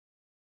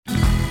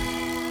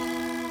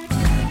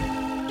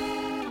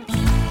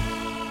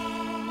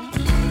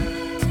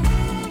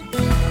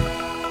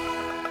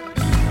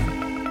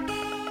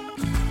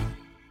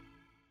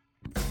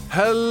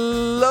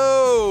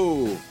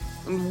Hello,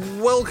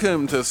 and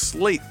welcome to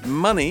Slate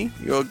Money,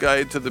 your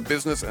guide to the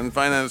business and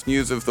finance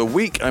news of the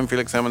week. I'm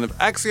Felix Hammond of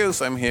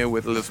Axios. I'm here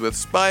with Elizabeth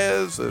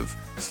Spires of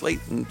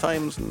Slate and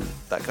Times and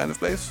that kind of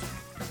place.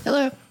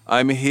 Hello.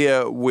 I'm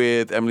here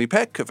with Emily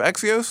Peck of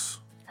Axios.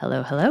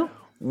 Hello, hello.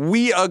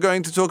 We are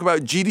going to talk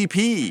about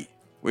GDP.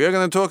 We are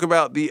going to talk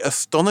about the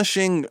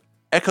astonishing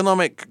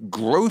economic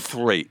growth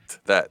rate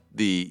that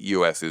the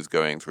US is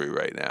going through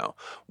right now.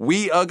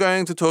 We are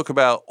going to talk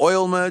about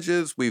oil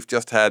mergers. We've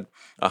just had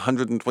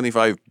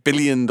 $125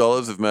 billion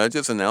of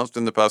mergers announced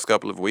in the past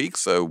couple of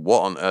weeks. So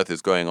what on earth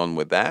is going on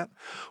with that?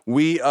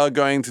 We are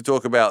going to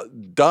talk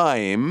about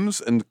dimes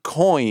and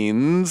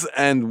coins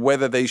and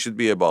whether they should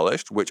be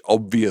abolished, which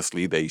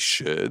obviously they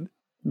should.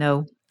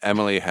 No.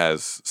 Emily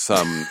has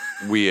some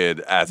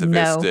weird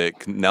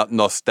atavistic,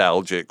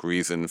 nostalgic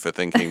reason for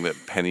thinking that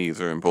pennies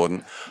are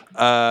important.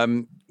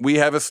 We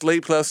have a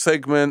Slate Plus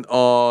segment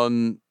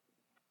on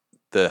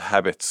the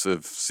habits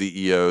of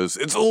CEOs.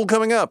 It's all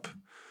coming up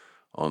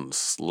on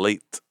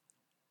Slate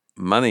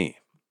Money.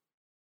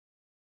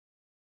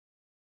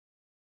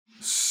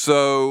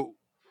 So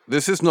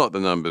this is not the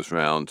numbers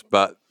round,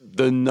 but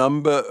the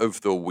number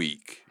of the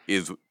week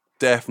is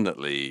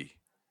definitely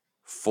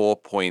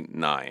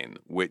 4.9,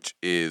 which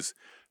is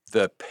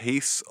the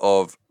pace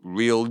of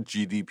real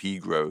GDP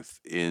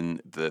growth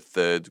in the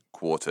third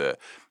quarter.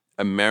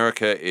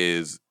 America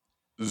is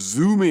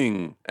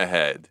zooming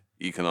ahead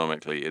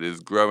economically. It is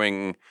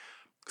growing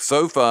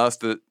so fast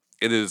that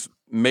it is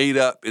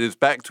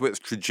back to its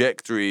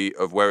trajectory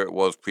of where it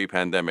was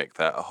pre-pandemic,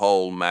 that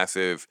whole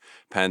massive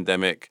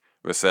pandemic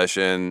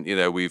recession. You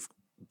know, we've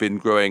been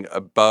growing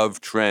above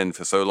trend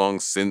for so long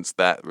since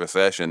that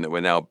recession that we're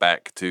now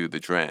back to the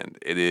trend.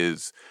 It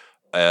is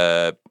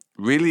a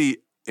really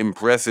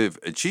impressive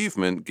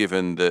achievement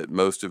given that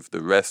most of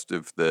the rest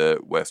of the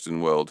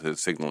Western world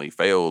has signally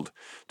failed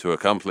to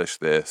accomplish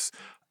this.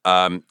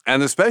 And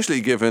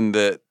especially given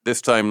that this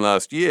time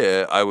last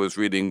year, I was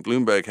reading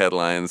Bloomberg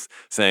headlines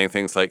saying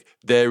things like,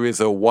 there is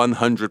a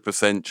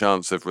 100%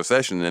 chance of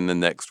recession in the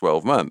next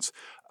 12 months.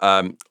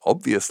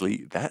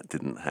 Obviously, that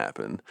didn't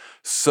happen.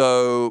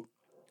 So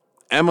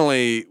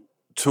Emily,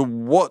 to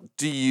what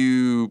do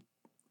you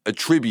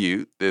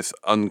attribute this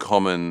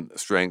uncommon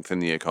strength in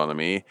the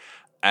economy?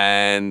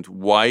 And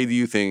why do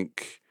you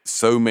think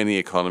so many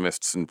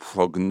economists and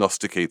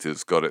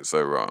prognosticators got it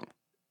so wrong?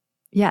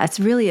 Yeah,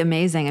 it's really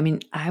amazing. I mean,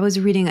 I was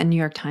reading a New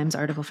York Times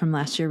article from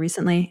last year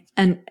recently,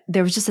 and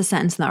there was just a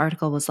sentence in the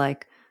article was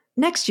like,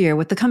 next year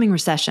with the coming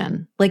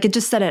recession, like it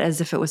just said it as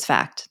if it was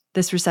fact.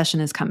 This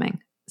recession is coming.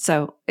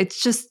 So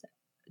it's just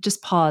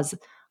pause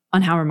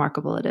on how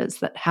remarkable it is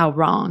that how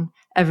wrong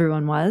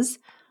everyone was.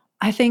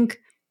 I think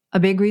a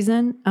big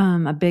reason,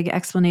 a big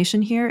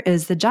explanation here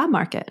is the job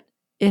market.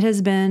 It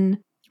has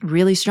been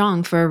really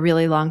strong for a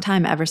really long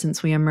time, ever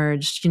since we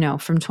emerged,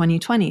 from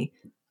 2020.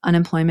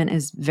 Unemployment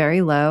is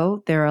very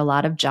low. There are a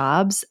lot of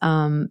jobs.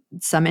 Some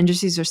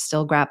industries are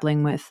still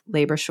grappling with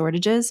labor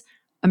shortages.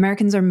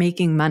 Americans are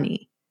making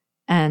money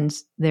and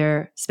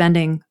they're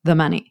spending the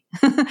money.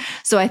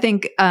 So I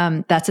think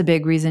that's a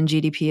big reason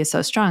GDP is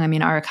so strong. I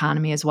mean, our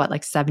economy is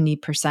like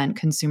 70%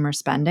 consumer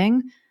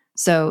spending.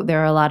 So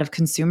there are a lot of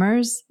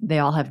consumers. They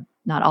all have,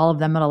 not all of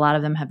them, but a lot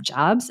of them have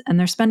jobs and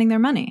they're spending their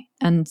money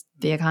and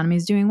the economy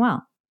is doing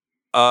well.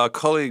 Our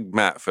colleague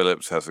Matt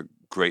Phillips has a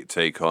great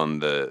take on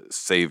the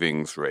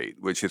savings rate,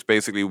 which is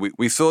basically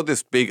we saw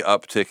this big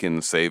uptick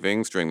in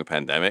savings during the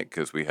pandemic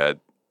because we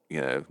had,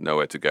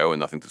 nowhere to go and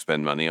nothing to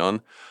spend money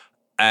on.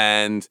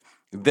 And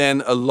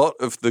then a lot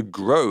of the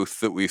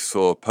growth that we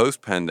saw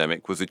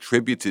post-pandemic was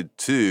attributed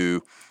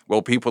to,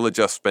 well, people are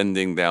just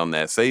spending down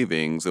their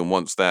savings. And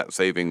once that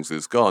savings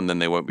is gone, then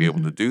they won't be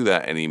able to do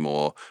that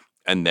anymore.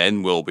 And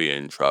then we'll be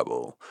in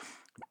trouble.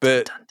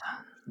 But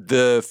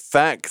the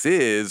fact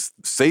is,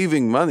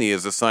 saving money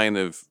is a sign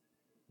of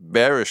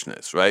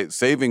bearishness, right?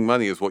 Saving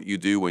money is what you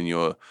do when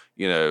you're,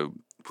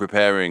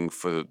 preparing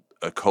for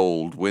a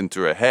cold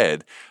winter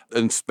ahead,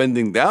 and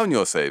spending down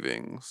your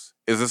savings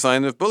is a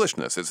sign of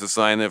bullishness. It's a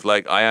sign of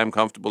like, I am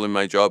comfortable in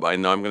my job. I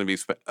know I'm going to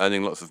be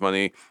earning lots of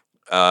money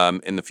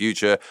in the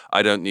future.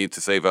 I don't need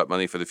to save up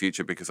money for the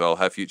future because I'll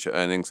have future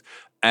earnings.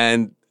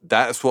 And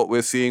that's what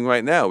we're seeing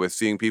right now. We're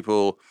seeing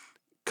people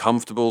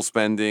comfortable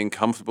spending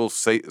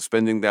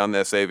down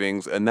their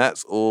savings. And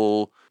that's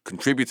all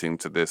contributing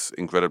to this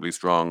incredibly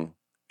strong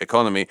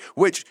economy,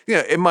 which,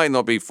 it might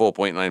not be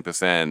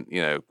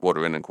 4.9%,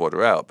 quarter in and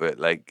quarter out, but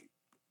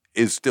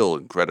is still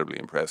incredibly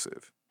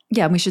impressive.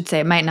 Yeah, we should say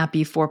it might not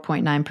be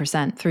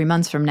 4.9% 3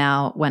 months from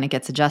now when it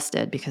gets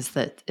adjusted, because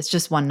it's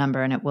just one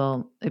number and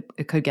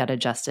it could get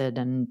adjusted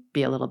and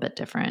be a little bit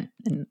different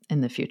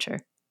in the future.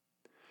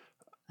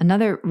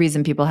 Another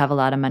reason people have a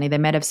lot of money, they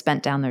might have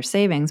spent down their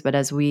savings, but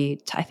as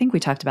I think we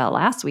talked about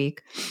last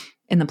week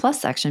in the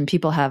plus section,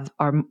 people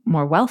are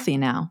more wealthy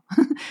now.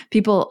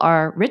 People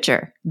are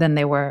richer than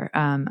they were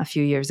a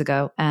few years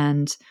ago.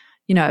 And,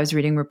 I was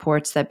reading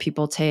reports that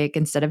people take,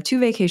 instead of 2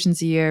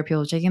 vacations a year,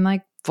 people are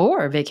taking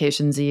 4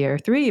 vacations a year,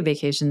 3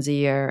 vacations a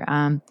year.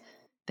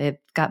 They've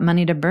got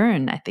money to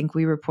burn. I think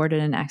we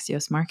reported in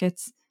Axios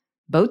Markets,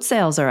 boat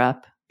sales are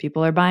up.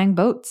 People are buying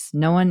boats.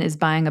 No one is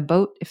buying a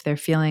boat if they're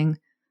feeling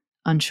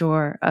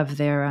unsure of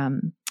their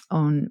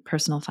own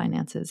personal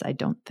finances, I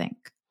don't think.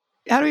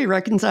 How do we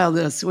reconcile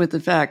this with the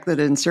fact that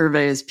in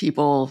surveys,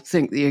 people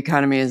think the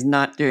economy is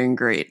not doing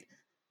great?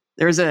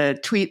 There's a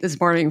tweet this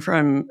morning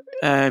from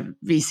a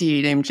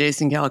VC named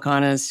Jason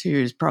Calacanis,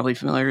 who's probably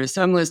familiar to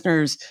some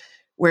listeners,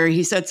 where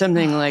he said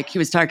something like he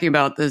was talking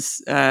about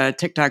this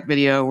TikTok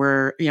video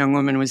where a young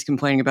woman was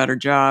complaining about her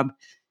job.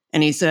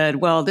 And he said,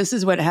 well, this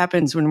is what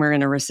happens when we're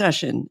in a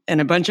recession.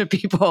 And a bunch of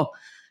people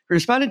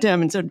responded to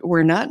him and said,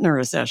 we're not in a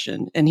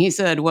recession. And he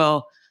said,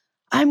 well,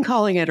 I'm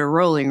calling it a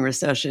rolling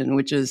recession,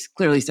 which is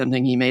clearly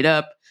something he made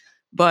up.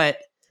 But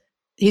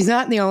he's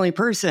not the only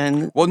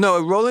person. Well, no,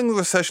 a rolling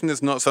recession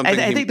is not something.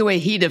 I think the way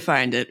he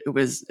defined it, it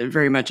was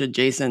very much a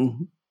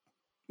Jason,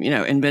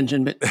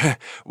 invention. But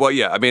well,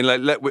 yeah, I mean,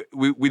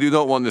 we do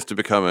not want this to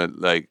become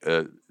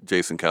a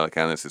Jason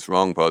Calacanis is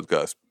wrong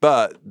podcast,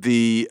 but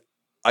the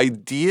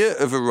idea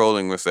of a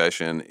rolling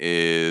recession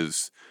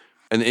is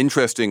an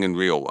interesting and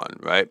real one,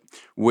 right?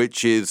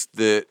 Which is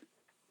that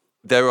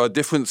there are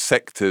different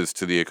sectors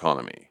to the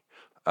economy.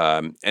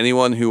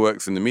 Anyone who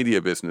works in the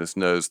media business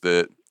knows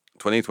that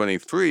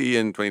 2023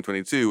 and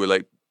 2022 were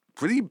like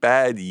pretty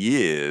bad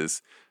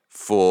years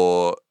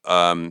for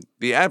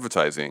the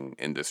advertising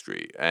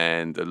industry,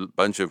 and a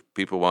bunch of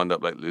people wound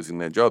up like losing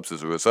their jobs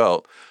as a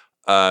result.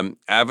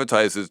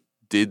 Advertisers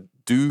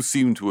do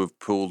seem to have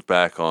pulled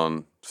back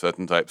on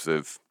certain types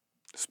of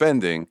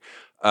spending.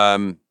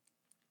 And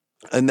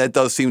there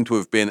does seem to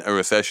have been a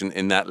recession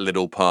in that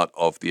little part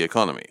of the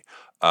economy.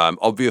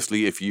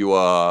 Obviously, if you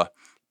are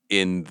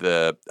in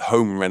the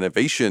home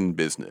renovation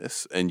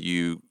business and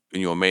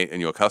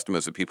your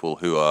customers are people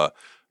who are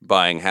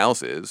buying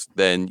houses,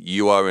 then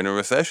you are in a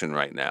recession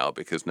right now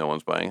because no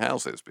one's buying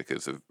houses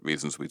because of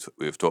reasons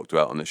we've talked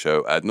about on the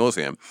show ad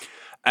nauseum.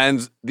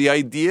 And the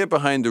idea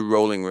behind a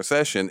rolling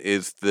recession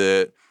is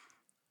that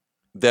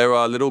there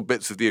are little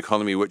bits of the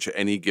economy which at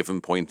any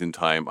given point in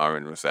time are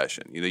in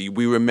recession.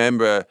 We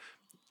remember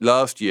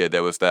last year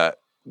there was that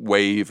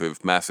wave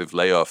of massive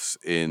layoffs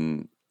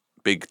in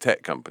big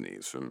tech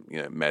companies from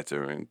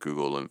Meta and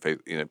Google and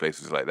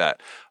places like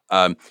that,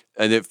 and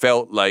it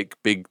felt like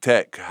big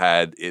tech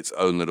had its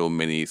own little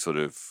mini sort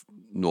of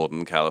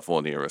Northern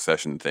California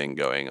recession thing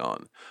going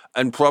on.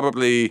 And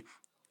probably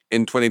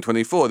in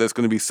 2024 there's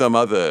going to be some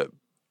other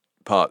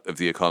part of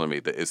the economy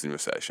that is in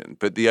recession.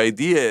 But the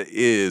idea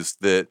is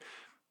that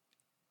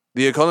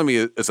the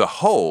economy as a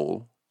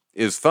whole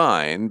is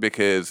fine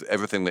because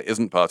everything that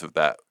isn't part of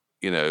that,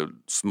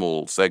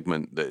 small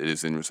segment that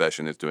is in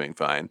recession is doing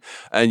fine.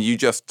 And you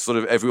just sort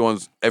of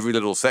every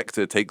little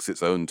sector takes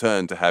its own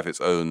turn to have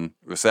its own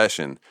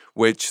recession,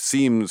 which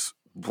seems,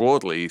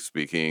 broadly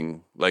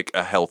speaking, like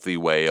a healthy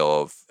way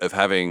of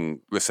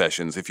having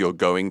recessions if you're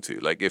going to.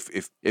 Like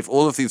if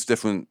all of these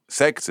different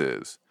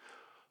sectors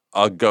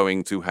are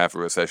going to have a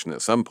recession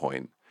at some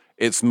point,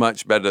 it's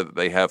much better that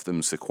they have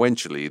them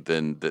sequentially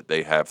than that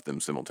they have them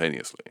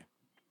simultaneously.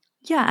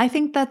 Yeah, I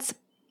think that's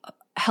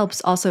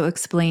helps also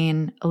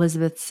explain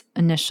Elizabeth's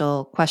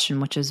initial question,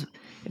 which is,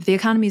 if the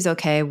economy is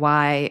okay,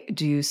 why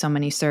do so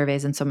many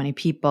surveys and so many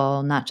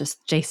people, not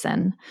just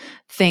Jason,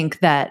 think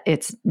that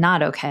it's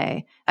not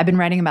okay? I've been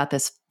writing about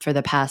this for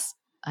the past,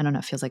 I don't know,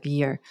 it feels like a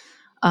year,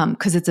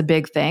 because it's a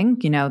big thing.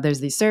 There's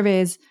these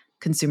surveys.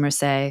 Consumers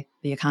say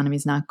the economy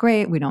is not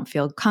great. We don't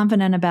feel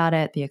confident about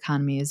it. The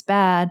economy is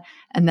bad.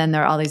 And then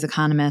there are all these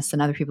economists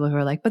and other people who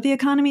are like, but the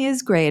economy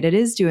is great. It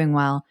is doing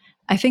well.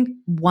 I think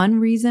one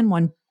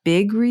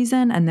big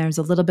reason, and there's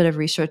a little bit of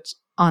research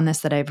on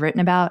this that I've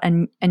written about,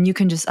 and you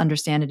can just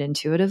understand it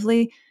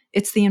intuitively,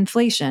 it's the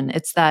inflation.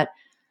 It's that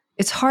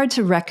it's hard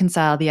to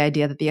reconcile the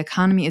idea that the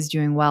economy is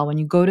doing well when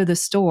you go to the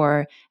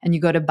store and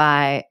you go to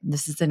buy,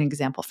 this is an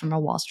example from a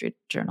Wall Street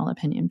Journal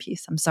opinion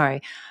piece, I'm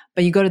sorry,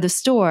 but you go to the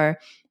store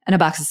and a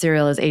box of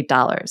cereal is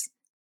 $8.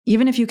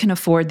 Even if you can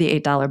afford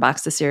the $8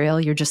 box of cereal,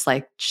 you're just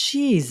like,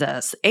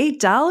 Jesus,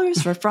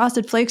 $8 for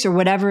Frosted Flakes or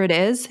whatever it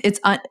is.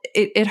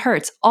 It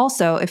hurts.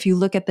 Also, if you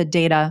look at the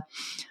data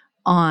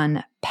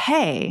on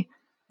pay,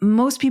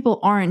 most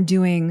people aren't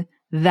doing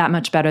that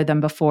much better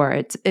than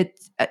before.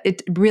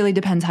 It really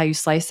depends how you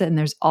slice it, and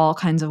there's all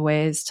kinds of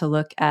ways to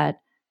look at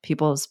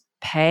people's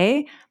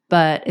pay,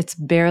 but it's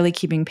barely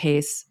keeping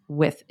pace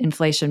with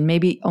inflation.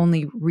 Maybe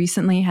only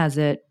recently has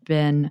it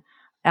been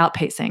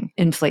outpacing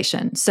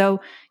inflation. So,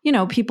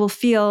 people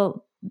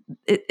feel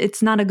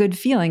it's not a good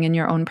feeling in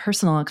your own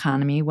personal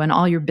economy when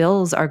all your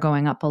bills are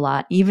going up a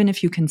lot, even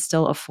if you can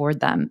still afford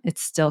them.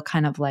 It's still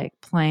kind of like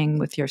playing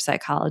with your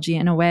psychology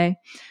in a way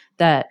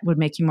that would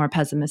make you more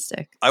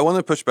pessimistic. I want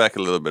to push back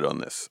a little bit on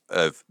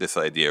this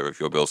idea of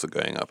your bills are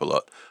going up a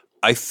lot.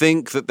 I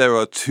think that there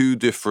are two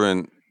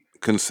different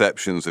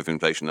conceptions of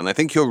inflation. And I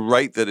think you're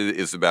right that it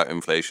is about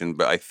inflation,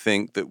 but I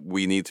think that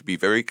we need to be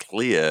very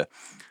clear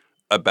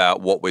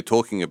about what we're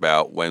talking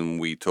about when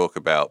we talk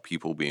about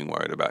people being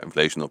worried about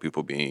inflation or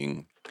people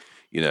being,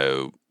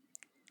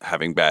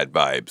 having bad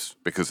vibes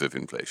because of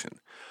inflation.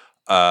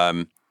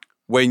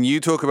 when you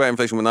talk about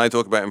inflation, when I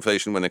talk about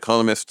inflation, when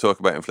economists talk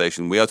about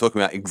inflation, we are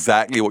talking about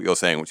exactly what you're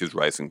saying, which is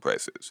rising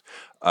prices.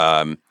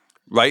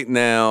 Right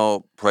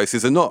now,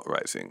 prices are not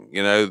rising.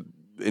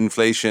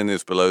 Inflation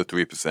is below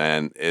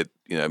 3%.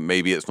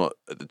 Maybe it's not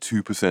at the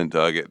 2%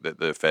 target that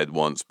the Fed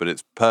wants, but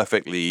it's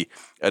perfectly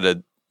at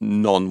a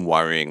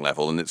non-worrying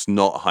level, and it's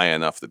not high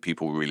enough that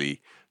people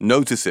really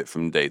notice it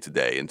from day to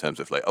day in terms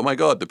of like, oh my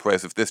God, the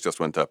price of this just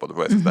went up or the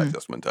price of that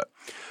just went up.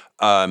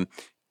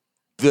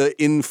 The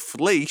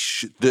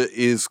inflation that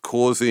is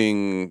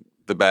causing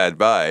the bad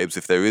vibes,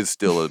 if there is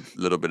still a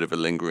little bit of a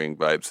lingering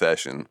vibe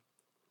session,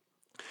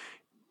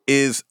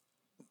 is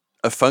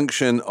a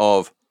function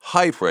of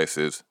high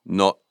prices,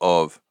 not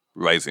of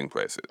rising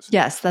prices.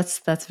 Yes,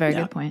 that's a very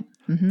good point.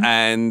 Mm-hmm.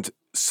 And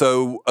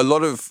so a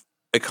lot of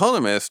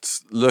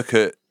economists look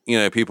at,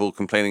 people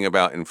complaining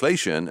about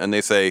inflation and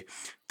they say,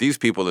 these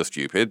people are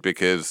stupid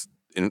because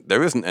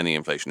there isn't any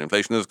inflation.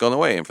 Inflation has gone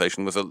away.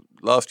 Inflation was a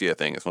last year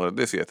thing. It's not a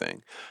this year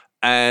thing.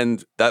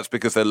 And that's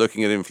because they're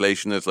looking at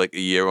inflation as like a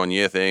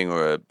year-on-year thing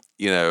or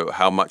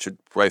how much a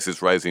price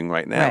is rising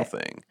right now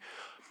thing.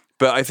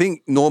 But I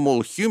think normal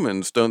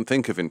humans don't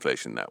think of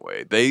inflation that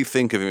way. They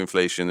think of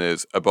inflation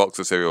as a box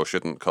of cereal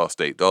shouldn't cost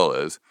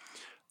 $8,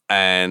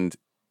 and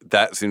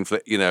that's and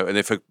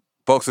if a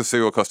box of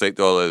cereal cost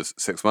 $8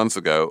 6 months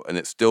ago and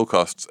it still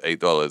costs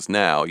 $8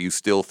 now, you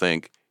still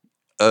think,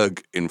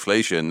 ugh,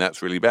 inflation,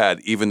 that's really bad,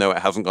 even though it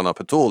hasn't gone up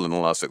at all in the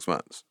last 6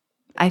 months.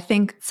 I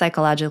think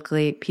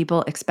psychologically,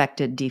 people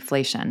expected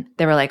deflation.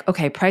 They were like,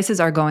 okay, prices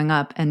are going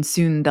up and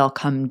soon they'll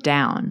come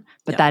down.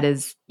 But that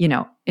is,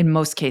 in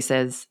most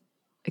cases,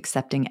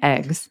 excepting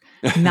eggs,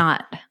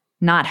 not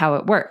how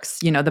it works.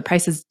 The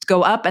prices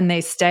go up and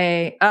they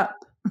stay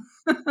up.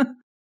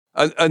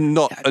 and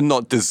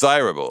not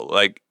desirable.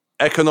 Like,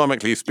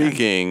 economically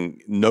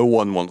speaking, no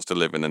one wants to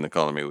live in an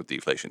economy with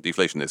deflation.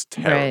 Deflation is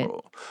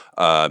terrible.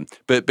 Right.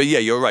 But yeah,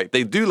 you're right.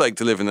 They do like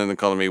to live in an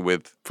economy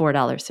with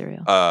 $4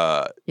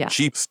 cereal,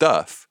 cheap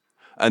stuff,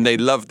 and they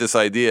love this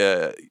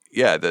idea,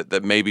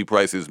 that maybe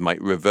prices might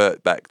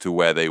revert back to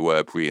where they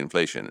were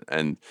pre-inflation,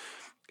 and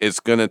it's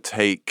going to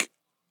take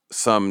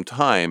some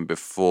time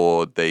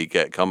before they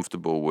get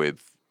comfortable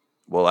with,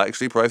 well,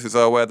 actually, prices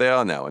are where they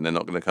are now, and they're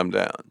not going to come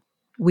down.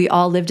 We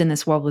all lived in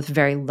this world with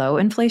very low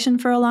inflation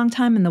for a long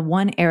time. And the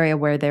one area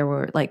where there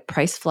were like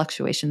price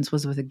fluctuations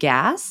was with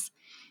gas.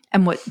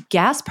 And what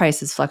gas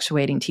prices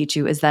fluctuating teach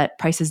you is that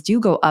prices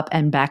do go up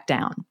and back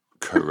down.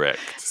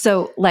 Correct.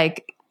 So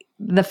like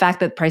the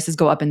fact that prices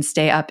go up and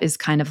stay up is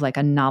kind of like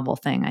a novel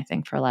thing, I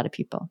think, for a lot of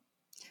people.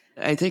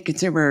 I think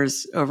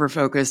consumers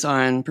overfocus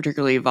on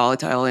particularly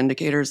volatile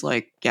indicators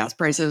like gas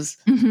prices,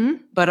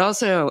 but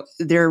also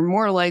they're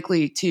more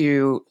likely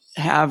to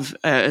have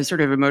a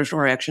sort of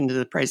emotional reaction to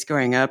the price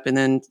going up and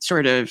then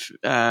sort of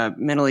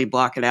mentally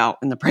block it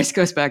out when the price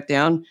goes back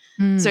down.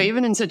 So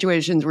even in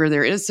situations where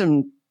there is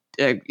some,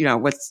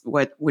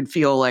 what would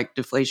feel like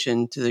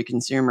deflation to the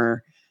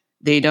consumer,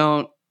 they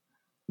don't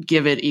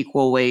give it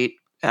equal weight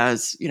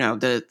as,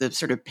 the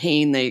sort of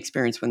pain they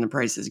experience when the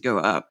prices go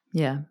up.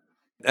 Yeah.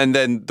 And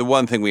then the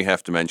one thing we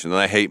have to mention, and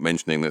I hate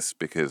mentioning this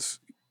because,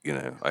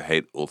 I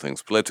hate all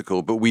things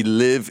political, but we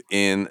live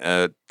in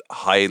a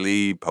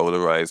highly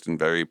polarized and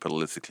very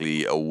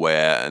politically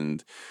aware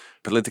and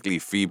politically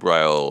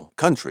febrile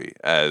country,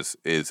 as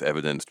is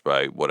evidenced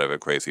by whatever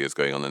crazy is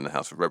going on in the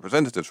House of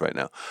Representatives right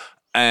now.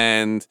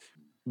 And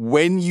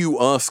when you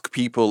ask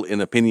people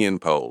in opinion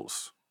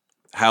polls,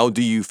 how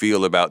do you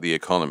feel about the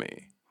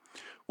economy?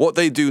 What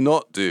they do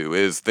not do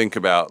is think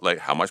about, like,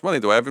 how much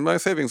money do I have in my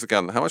savings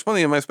account? How much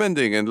money am I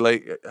spending? And,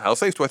 like, how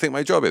safe do I think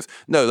my job is?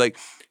 No, like,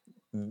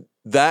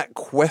 that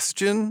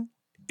question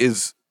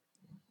is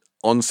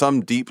on some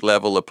deep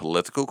level a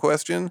political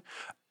question.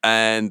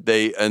 And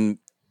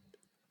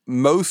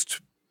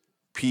most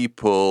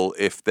people,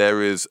 if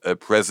there is a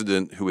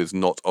president who is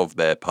not of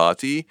their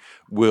party,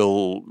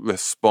 will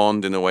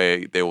respond in a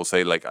way they will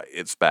say, like,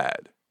 it's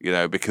bad,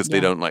 because they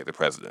don't like the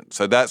president.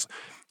 So that's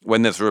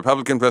when there's a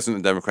Republican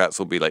president, the Democrats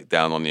will be like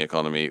down on the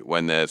economy.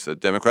 When there's a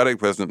Democratic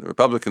president, the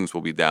Republicans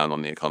will be down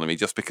on the economy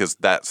just because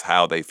that's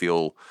how they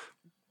feel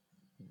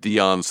the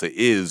answer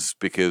is,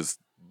 because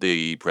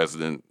the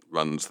president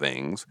runs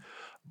things.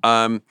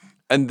 And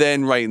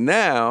then right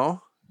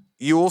now,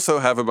 you also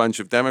have a bunch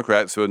of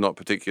Democrats who are not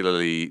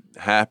particularly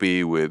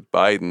happy with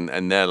Biden,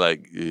 and they're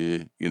like,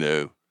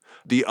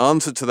 the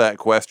answer to that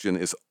question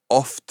is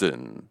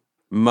often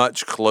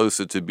much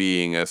closer to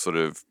being a sort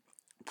of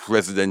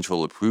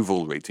presidential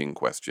approval rating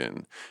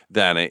question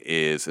than it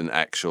is an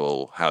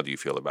actual how do you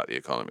feel about the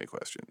economy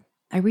question.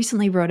 I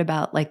recently wrote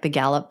about like the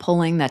Gallup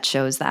polling that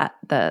shows that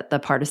the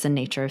partisan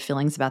nature of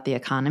feelings about the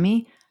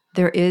economy.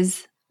 There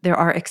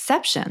are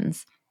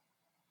exceptions.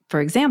 For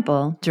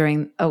example,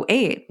 during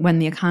 2008, when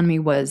the economy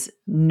was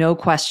no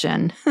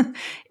question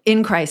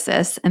in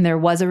crisis and there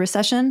was a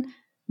recession,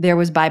 there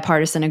was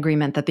bipartisan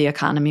agreement that the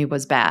economy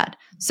was bad.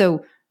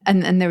 So,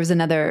 and there was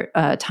another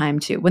time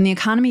too, when the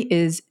economy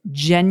is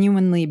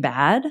genuinely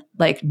bad,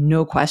 like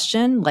no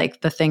question,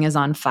 like the thing is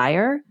on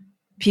fire,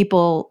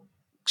 people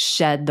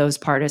shed those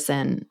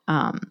partisan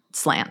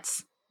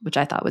slants. which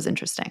I thought was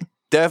interesting.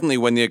 Definitely,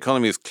 when the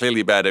economy is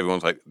clearly bad,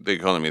 everyone's like, the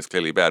economy is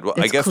clearly bad. Well,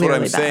 I It's guess what I'm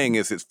clearly bad. saying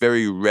is it's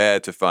very rare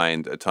to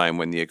find a time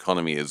when the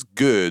economy is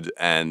good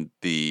and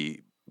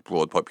the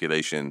broad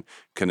population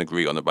can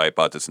agree on a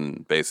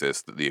bipartisan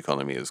basis that the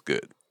economy is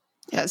good.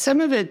 Yeah,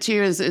 some of it,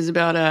 too, is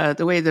about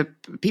the way that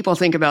people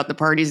think about the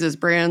parties as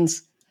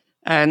brands.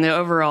 And the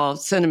overall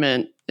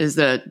sentiment is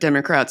that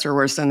Democrats are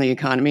worse than the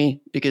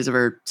economy because of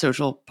our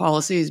social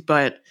policies.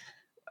 But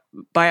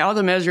by all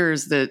the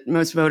measures that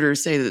most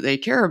voters say that they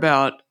care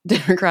about,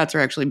 Democrats are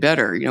actually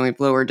better. We have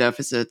lower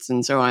deficits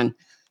and so on.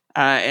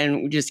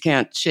 And we just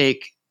can't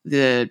shake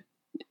the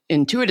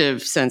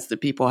intuitive sense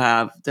that people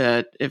have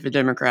that if a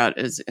Democrat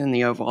is in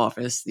the Oval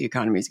Office, the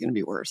economy is going to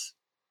be worse.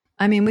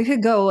 I mean, we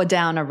could go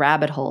down a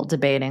rabbit hole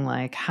debating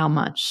like how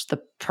much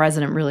the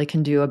president really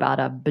can do about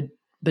a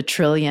 $1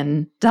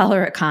 trillion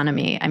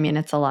economy. I mean,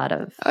 it's a lot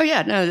of. Oh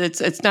yeah, no,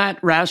 it's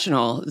not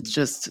rational. It's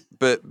just.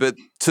 But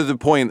to the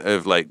point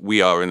of like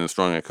we are in a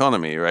strong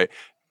economy, right?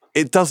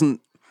 It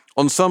doesn't.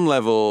 On some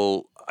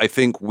level, I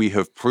think we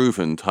have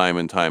proven time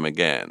and time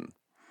again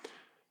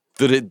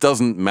that it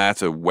doesn't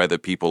matter whether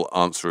people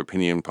answer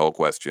opinion poll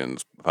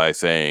questions by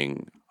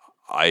saying,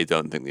 I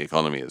don't think the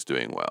economy is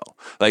doing well.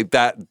 Like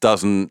that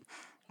doesn't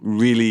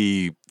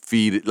really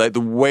feed it. Like the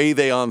way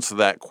they answer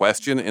that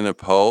question in a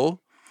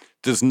poll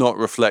does not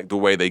reflect the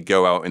way they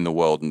go out in the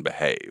world and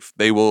behave.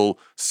 They will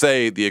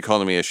say the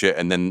economy is shit,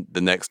 and then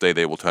the next day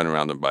they will turn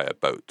around and buy a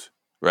boat.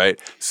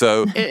 Right.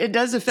 So it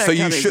does affect. So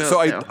how you they should.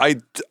 vote,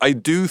 So I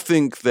do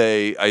think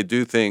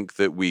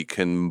that we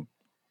can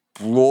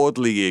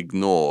broadly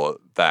ignore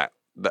that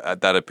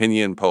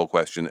opinion poll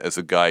question as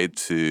a guide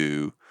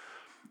to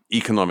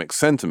economic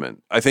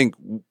sentiment. I think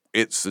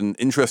it's an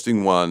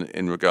interesting one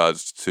in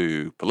regards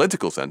to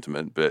political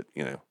sentiment, but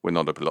we're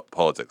not a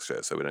politics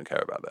show, so we don't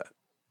care about that.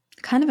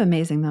 Kind of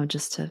amazing, though,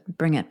 just to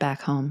bring it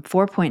back home.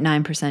 4.9%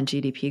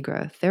 GDP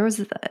growth.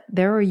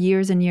 There were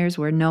years and years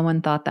where no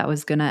one thought that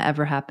was going to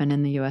ever happen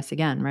in the U.S.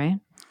 again, right?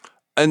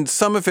 And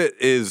some of it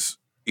is,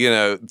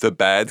 the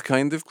bad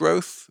kind of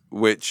growth,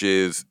 which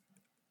is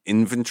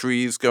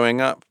inventories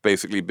going up.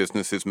 Basically,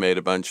 businesses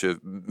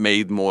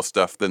made more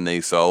stuff than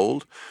they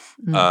sold.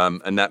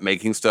 And that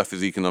making stuff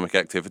is economic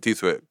activity,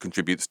 so it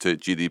contributes to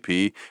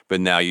GDP. But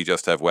now you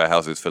just have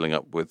warehouses filling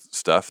up with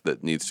stuff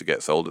that needs to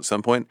get sold at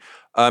some point.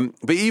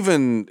 But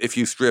even if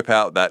you strip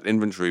out that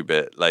inventory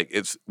bit,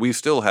 we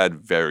still had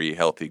very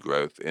healthy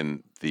growth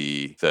in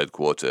the third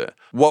quarter.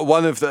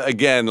 One of the,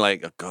 again,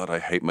 God, I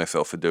hate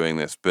myself for doing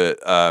this, but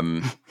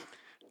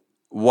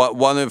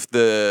one of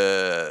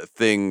the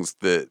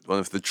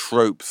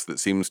tropes that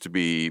seems to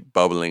be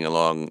bubbling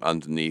along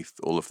underneath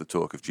all of the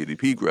talk of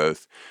GDP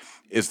growth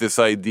is this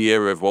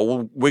idea of,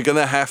 well, we're going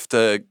to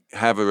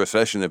have a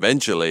recession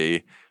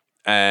eventually,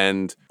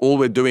 and all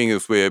we're doing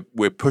is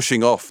we're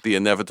pushing off the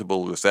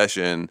inevitable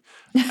recession,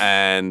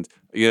 and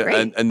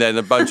and then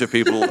a bunch of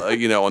people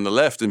on the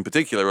left in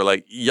particular are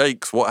like,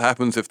 yikes, what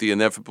happens if the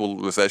inevitable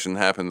recession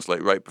happens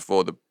right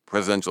before the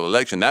presidential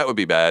election? That would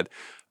be bad.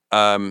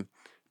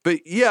 But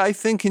yeah, I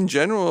think in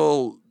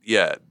general,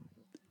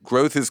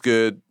 growth is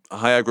good,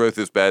 higher growth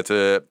is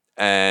better,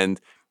 and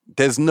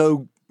there's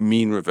no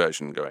mean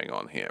reversion going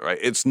on here, right?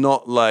 It's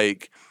not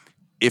like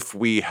if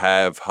we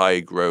have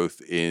high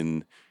growth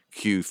in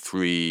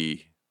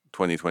Q3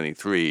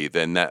 2023,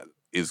 then that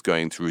is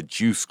going to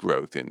reduce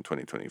growth in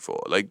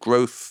 2024. Like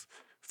growth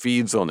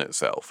feeds on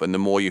itself, and the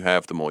more you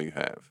have, the more you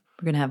have.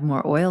 We're going to have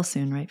more oil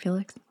soon, right,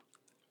 Felix?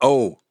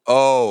 Oh.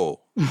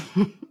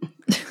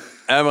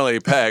 Emily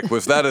Peck,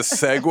 was that a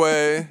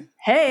segue?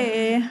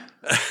 Hey.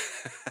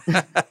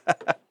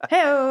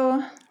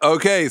 Hey-o.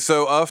 Okay,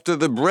 so after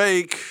the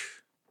break,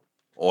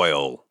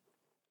 oil.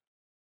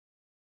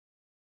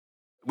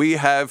 We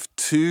have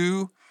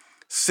two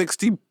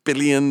 $60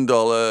 billion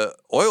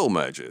oil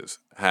mergers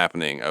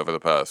happening over the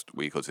past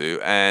week or two,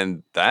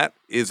 and that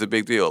is a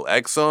big deal.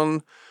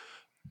 Exxon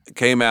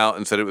came out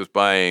and said it was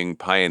buying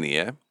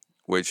Pioneer,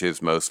 which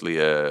is mostly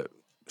a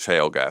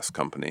shale gas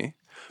company.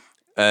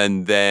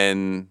 And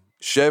then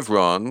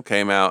Chevron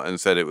came out and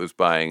said it was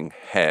buying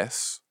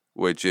Hess,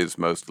 which is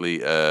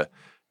mostly a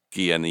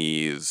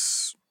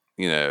Guyanese,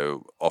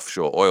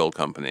 offshore oil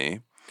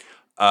company.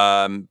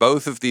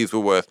 Both of these were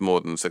worth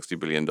more than $60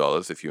 billion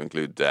if you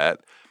include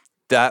debt.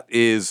 That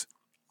is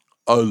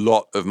a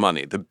lot of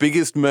money. The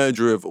biggest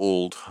merger of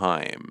all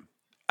time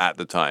at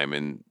the time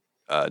in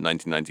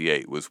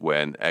 1998 was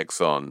when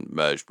Exxon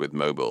merged with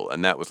Mobil,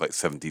 and that was like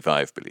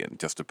 $75 billion,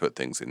 just to put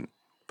things in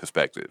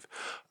perspective.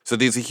 So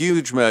these are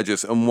huge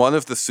mergers, and one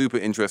of the super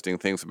interesting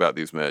things about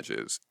these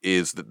mergers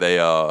is that they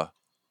are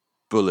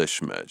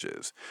bullish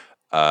mergers.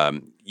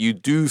 You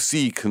do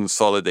see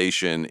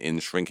consolidation in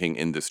shrinking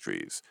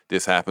industries.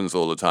 This happens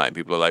all the time.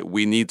 People are like,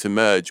 we need to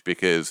merge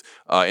because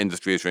our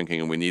industry is shrinking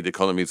and we need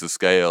economies of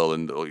scale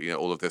and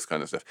all of this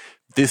kind of stuff.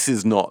 This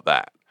is not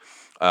that.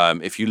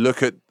 If you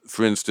look at,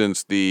 for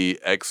instance, the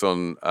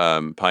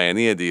Exxon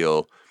Pioneer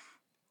deal,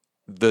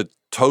 the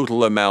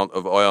total amount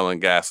of oil and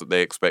gas that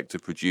they expect to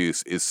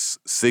produce is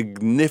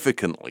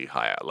significantly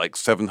higher, like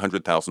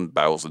 700,000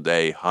 barrels a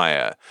day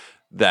higher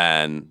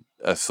than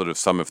a sort of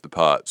sum of the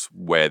parts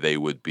where they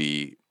would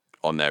be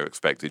on their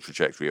expected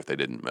trajectory if they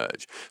didn't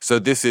merge. So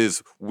this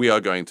is, we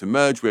are going to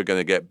merge, we're going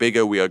to get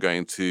bigger, we are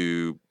going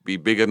to be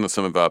bigger than the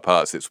sum of our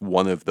parts. It's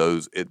one of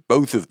those,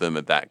 both of them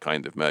are that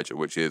kind of merger,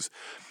 which is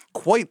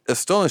quite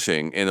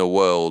astonishing in a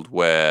world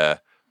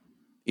where,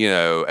 you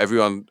know,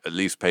 everyone at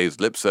least pays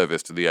lip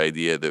service to the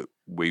idea that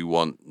we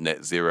want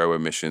net zero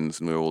emissions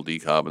and we're all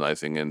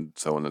decarbonizing and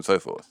so on and so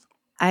forth.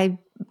 I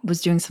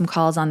was doing some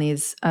calls on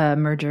these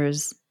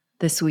mergers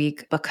this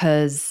week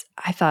because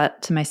I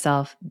thought to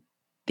myself,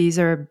 these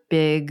are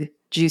big,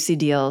 juicy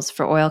deals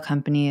for oil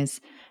companies.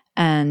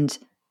 And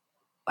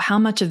how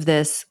much of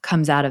this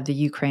comes out of the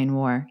Ukraine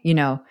war? You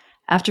know,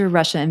 after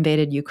Russia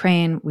invaded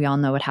Ukraine, we all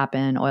know what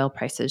happened. Oil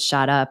prices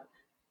shot up.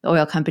 The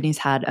oil companies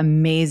had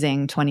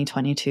amazing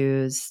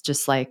 2022s,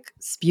 just like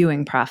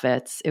spewing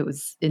profits. It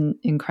was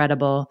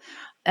incredible.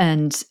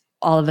 And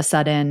all of a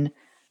sudden,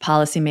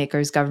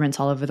 policymakers, governments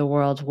all over the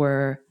world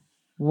were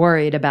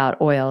worried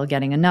about oil,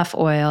 getting enough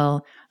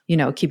oil, you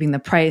know, keeping the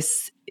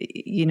price,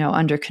 you know,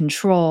 under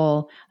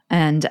control.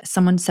 And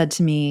someone said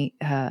to me,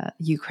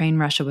 Ukraine,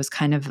 Russia was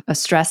kind of a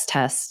stress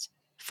test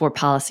for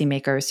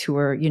policymakers who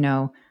were, you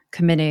know,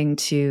 committing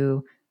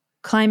to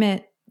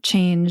climate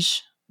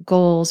change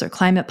goals or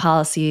climate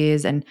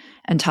policies and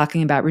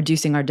talking about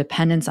reducing our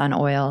dependence on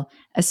oil.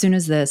 As soon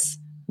as this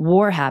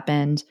war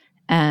happened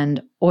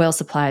and oil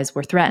supplies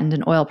were threatened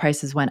and oil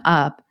prices went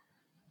up,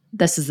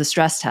 this is the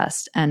stress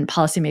test. And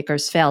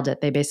policymakers failed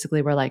it. They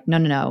basically were like,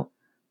 no,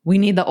 we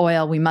need the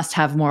oil. We must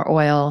have more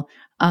oil.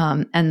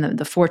 And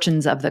the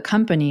fortunes of the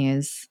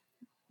companies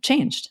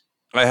changed.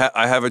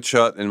 I have a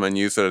chart in my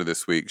newsletter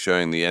this week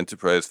showing the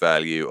enterprise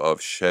value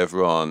of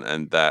Chevron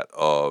and that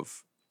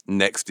of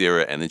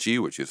NextEra Energy,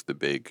 which is the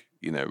big,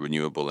 you know,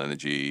 renewable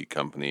energy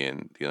company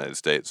in the United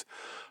States.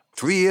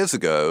 3 years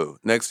ago,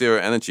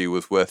 NextEra Energy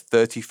was worth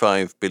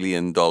 $35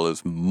 billion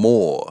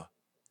more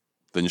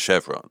than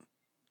Chevron.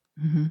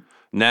 Mm-hmm.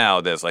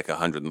 Now there's like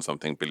 $100 and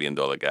something billion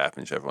gap,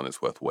 and Chevron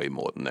is worth way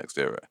more than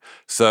NextEra.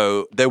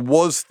 So there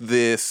was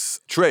this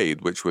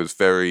trade, which was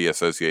very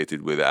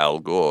associated with Al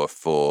Gore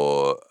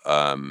for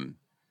a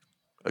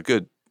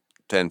good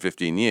 10,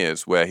 15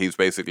 years, where he's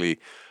basically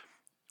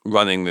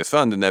running this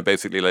fund. And they're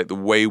basically like, the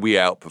way we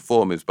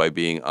outperform is by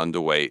being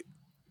underweight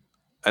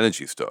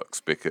energy stocks,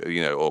 because,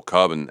 you know, or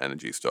carbon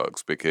energy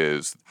stocks,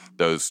 because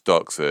those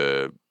stocks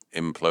are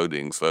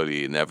imploding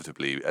slowly,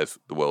 inevitably, as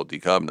the world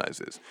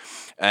decarbonizes.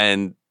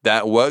 And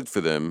that worked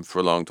for them for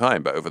a long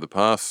time. But over the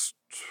past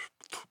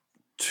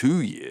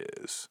 2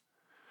 years,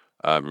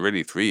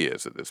 really 3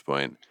 years at this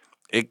point,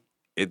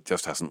 it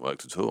just hasn't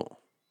worked at all.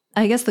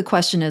 I guess the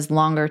question is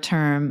longer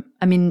term.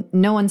 I mean,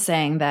 no one's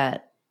saying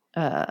that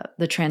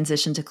the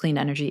transition to clean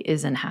energy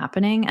isn't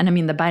happening. And I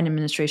mean, the Biden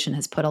administration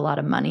has put a lot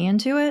of money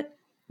into it,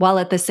 while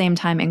at the same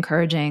time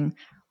encouraging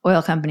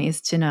oil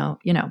companies to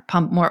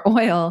pump more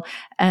oil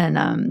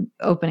and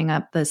opening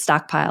up the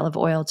stockpile of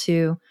oil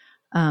too.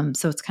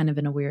 So it's kind of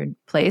in a weird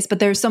place. But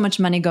there's so much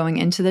money going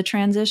into the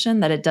transition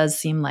that it does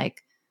seem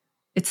like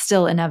it's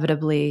still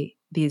inevitably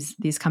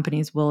these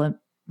companies will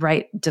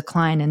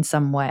decline in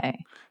some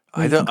way.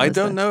 I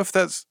don't know if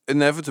that's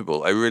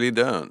inevitable. I really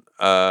don't.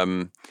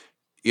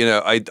 You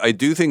know, I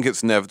do think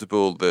it's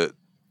inevitable that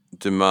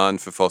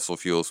demand for fossil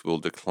fuels will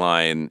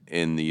decline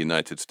in the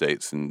United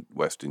States and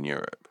Western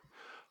Europe.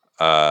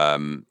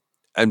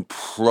 And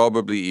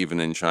probably even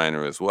in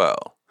China as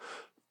well.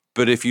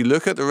 But if you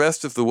look at the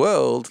rest of the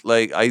world,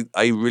 like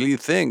I really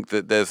think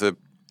that there's a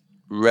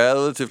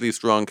relatively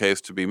strong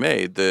case to be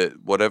made that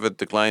whatever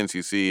declines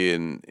you see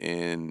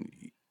in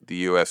the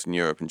US and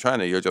Europe and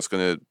China,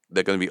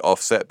 they're going to be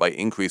offset by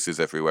increases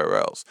everywhere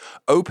else.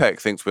 OPEC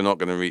thinks we're not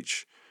going to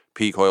reach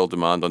peak oil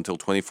demand until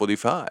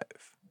 2045.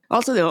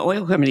 Also, the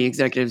oil company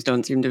executives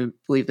don't seem to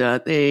believe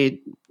that.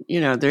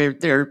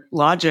 Their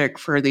logic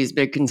for these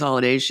big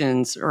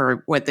consolidations,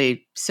 or what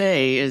they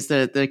say, is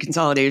that the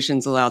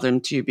consolidations allow them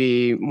to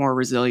be more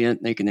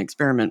resilient. They can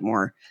experiment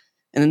more.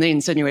 And then they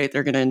insinuate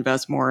they're going to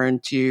invest more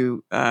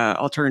into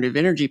alternative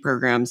energy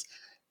programs,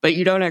 but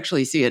you don't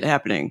actually see it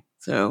happening.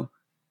 So,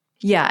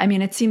 yeah, I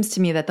mean, it seems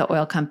to me that the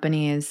oil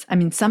companies, I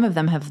mean, some of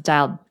them have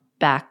dialed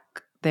back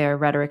their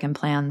rhetoric and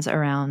plans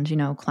around,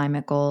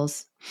 climate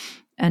goals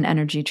and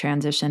energy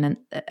transition. And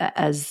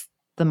as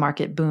the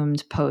market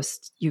boomed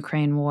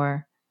post-Ukraine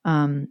war,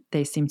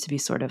 they seem to be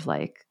sort of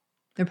like,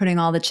 they're putting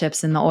all the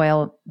chips in the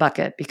oil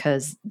bucket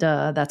because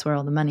that's where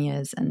all the money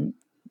is. And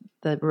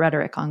the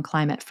rhetoric on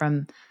climate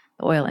from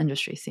the oil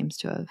industry seems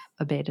to have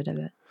abated a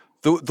bit.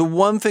 The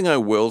one thing I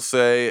will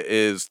say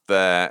is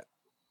that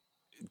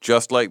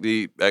just like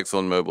the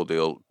ExxonMobil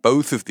deal,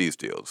 both of these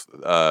deals,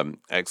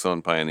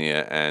 Exxon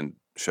Pioneer and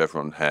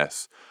Chevron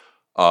Hess,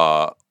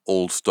 are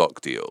all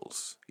stock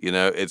deals.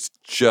 It's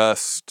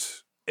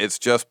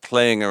just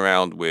playing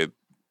around with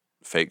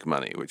fake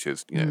money, which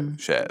is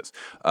shares.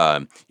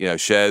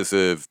 Shares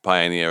of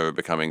Pioneer are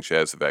becoming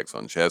shares of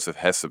Exxon. Shares of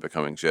Hess are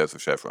becoming shares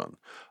of Chevron.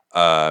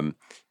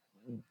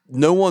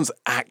 No one's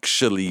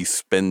actually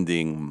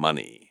spending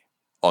money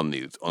on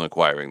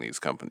acquiring these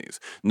companies.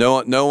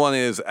 No one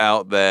is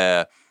out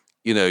there,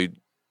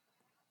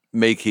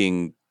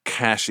 making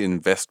cash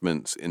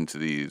investments into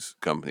these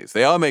companies.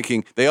 They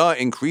are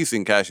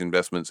increasing cash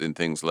investments in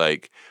things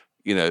like,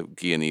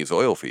 Guyanese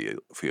oil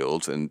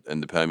fields and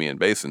the Permian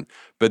Basin.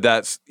 But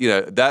that's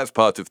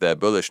part of their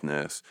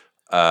bullishness.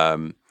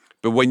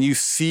 But when you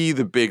see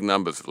the big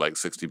numbers of like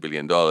 $60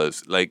 billion,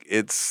 like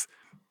it's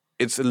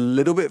a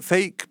little bit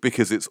fake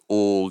because it's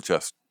all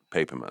just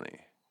paper money.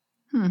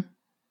 And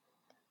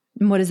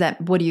what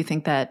do you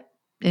think that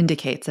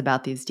indicates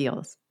about these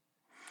deals?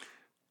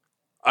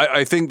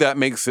 I think that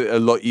makes it a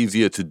lot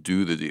easier to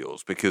do the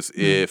deals because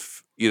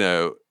if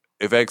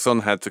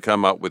Exxon had to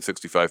come up with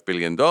 $65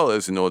 billion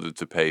in order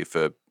to pay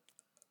for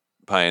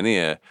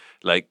Pioneer,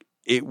 like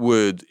it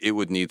would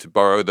need to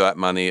borrow that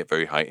money at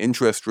very high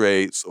interest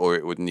rates, or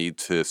it would need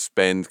to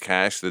spend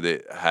cash that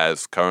it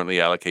has currently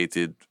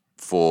allocated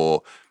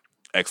for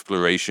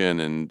exploration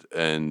and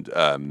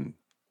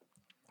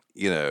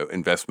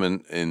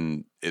investment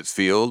in its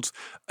fields,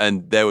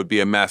 and there would be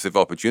a massive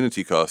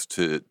opportunity cost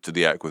to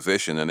the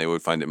acquisition, and they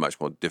would find it much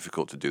more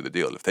difficult to do the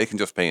deal. If they can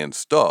just pay in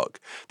stock,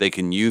 they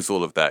can use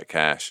all of that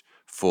cash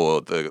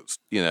for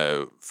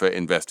for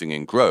investing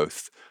in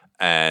growth,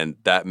 and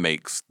that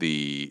makes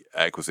the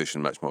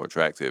acquisition much more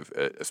attractive,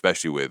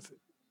 especially with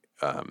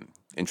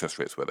interest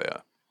rates where they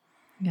are.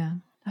 Yeah.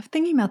 I'm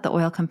thinking about the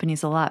oil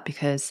companies a lot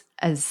because,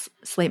 as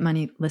Slate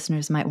Money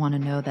listeners might want to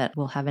know, that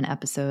we'll have an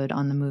episode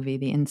on the movie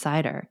The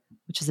Insider,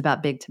 which is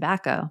about big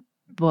tobacco.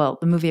 Well,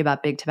 the movie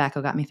about big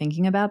tobacco got me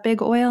thinking about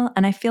big oil.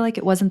 And I feel like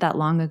it wasn't that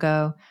long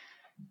ago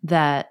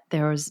that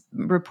there was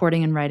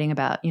reporting and writing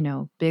about,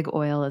 big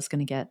oil is going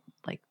to get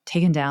like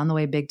taken down the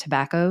way big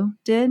tobacco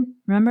did.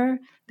 Remember?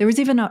 There was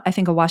even, I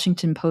think, a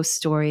Washington Post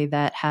story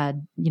that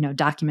had,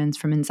 documents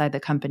from inside the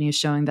companies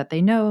showing that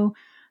they know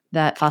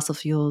that fossil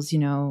fuels,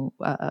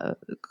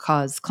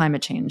 cause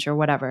climate change or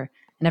whatever.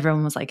 And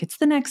everyone was like,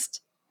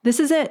 this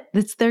is it.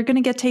 They're going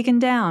to get taken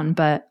down.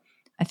 But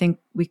I think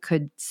we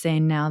could say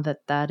now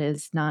that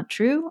is not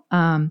true.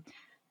 And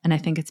I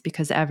think it's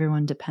because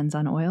everyone depends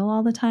on oil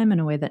all the time in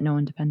a way that no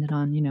one depended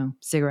on,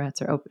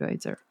 cigarettes or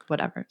opioids or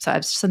whatever. So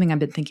it's something I've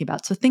been thinking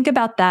about. So think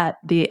about that.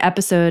 The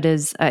episode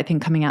is, I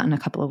think, coming out in a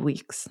couple of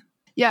weeks.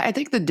 Yeah, I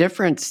think the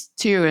difference,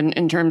 too,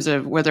 in terms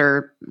of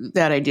whether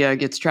that idea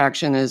gets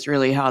traction is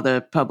really how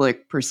the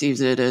public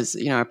perceives it as,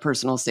 a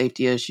personal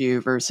safety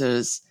issue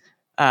versus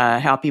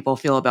how people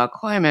feel about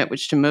climate,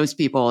 which to most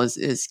people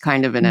is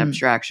kind of an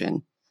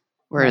abstraction.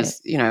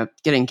 Whereas,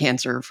 getting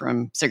cancer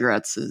from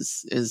cigarettes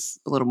is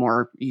a little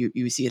more,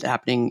 you see it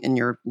happening in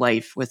your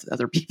life with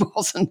other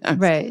people. Sometimes.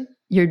 Right.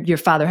 Your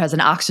father has an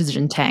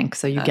oxygen tank,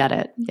 so you get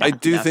it. Yeah. I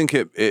do think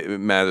it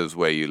matters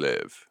where you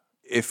live.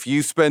 If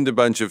you spend a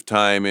bunch of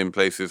time in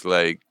places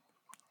like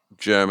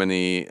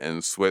Germany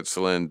and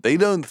Switzerland, they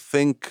don't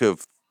think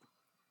of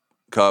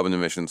carbon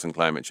emissions and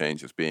climate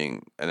change as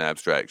being an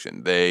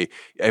abstraction.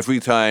 Every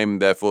time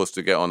they're forced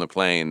to get on a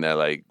plane,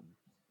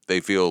 they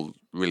feel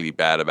really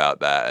bad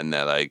about that. And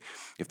they're like,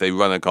 if they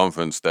run a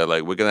conference, they're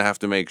like, we're going to have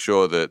to make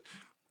sure that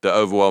the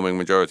overwhelming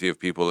majority of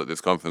people at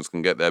this conference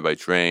can get there by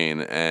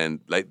train.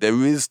 And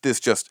there is this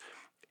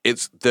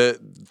it's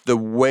the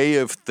way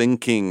of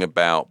thinking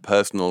about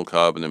personal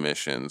carbon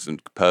emissions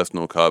and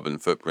personal carbon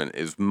footprint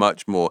is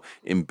much more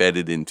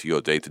embedded into your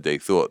day-to-day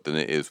thought than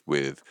it is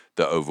with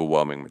the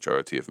overwhelming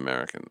majority of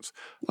Americans.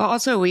 Well,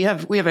 also we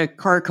have a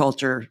car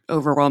culture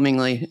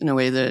overwhelmingly in a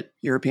way that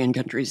European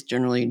countries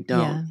generally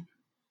don't.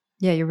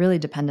 Yeah, you're really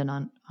dependent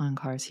on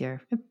cars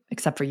here,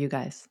 except for you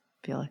guys,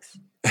 Felix.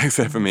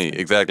 Except for me,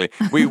 exactly.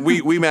 We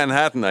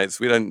Manhattanites,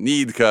 we don't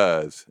need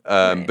cars.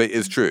 Right. But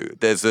it's true.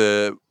 There's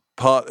a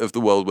part of the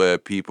world where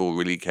people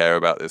really care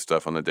about this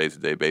stuff on a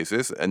day-to-day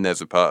basis, and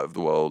there's a part of the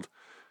world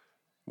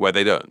where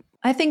they don't.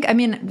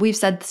 We've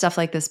said stuff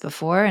like this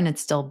before, and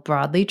it's still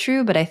broadly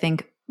true, but I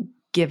think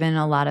given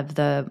a lot of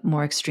the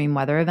more extreme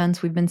weather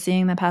events we've been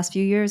seeing the past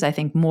few years, I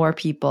think more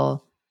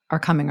people are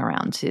coming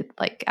around to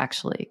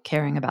actually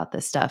caring about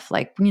this stuff.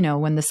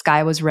 When the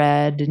sky was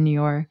red in New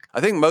York.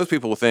 I think most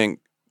people think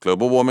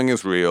global warming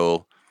is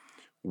real.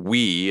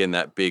 We, in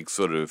that big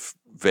sort of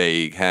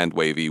vague hand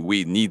wavy,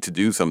 we need to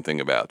do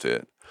something about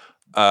it.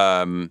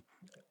 And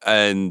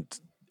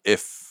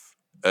if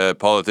a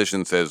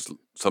politician says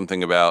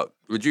something about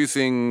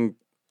reducing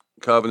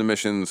carbon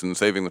emissions and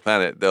saving the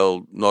planet,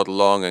 they'll nod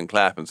along and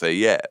clap and say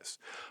yes.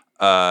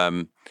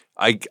 I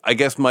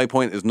guess my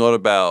point is not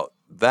about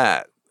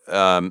that.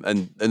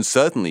 And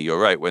certainly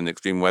you're right. When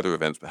extreme weather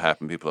events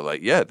happen, people are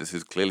like, yeah, this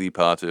is clearly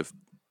part of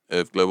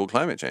global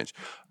climate change.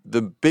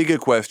 The bigger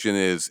question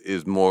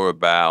is more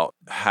about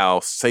how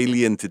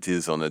salient it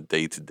is on a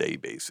day-to-day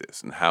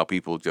basis and how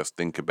people just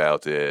think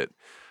about it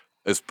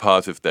as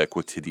part of their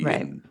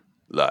quotidian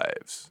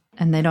lives.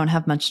 And they don't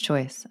have much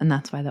choice. And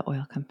that's why the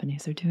oil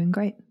companies are doing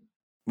great.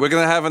 We're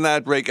going to have an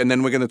ad break, and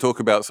then we're going to talk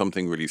about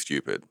something really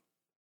stupid.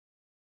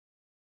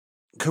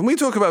 Can we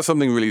talk about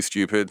something really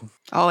stupid?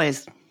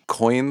 Always.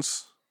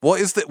 Coins? What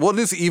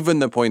is even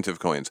the point of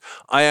coins?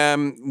 I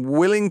am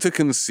willing to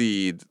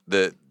concede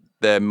that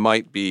there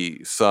might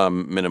be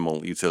some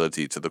minimal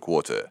utility to the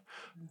quarter.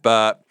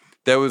 But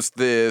there was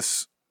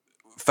this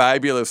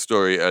fabulous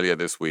story earlier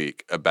this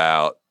week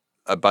about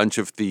a bunch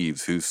of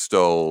thieves who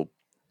stole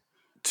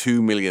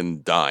 2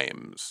 million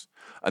dimes.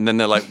 And then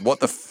they're like, what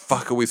the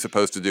fuck are we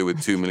supposed to do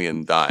with 2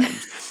 million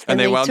dimes? And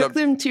they took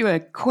them to a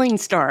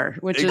Coinstar,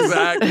 which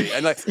exactly. is...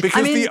 And like,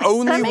 because the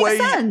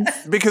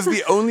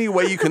only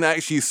way you can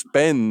actually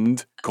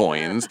spend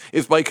coins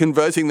is by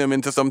converting them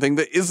into something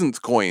that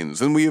isn't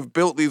coins. And we have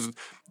built these,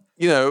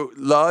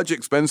 large,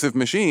 expensive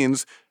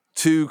machines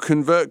to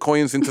convert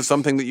coins into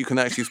something that you can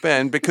actually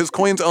spend because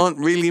coins aren't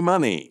really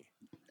money.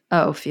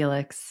 Oh,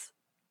 Felix,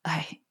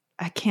 I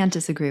can't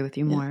disagree with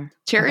you more.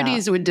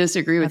 Charities would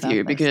disagree with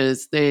you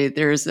because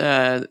there's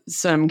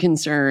some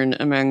concern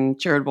among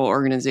charitable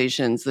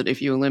organizations that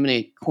if you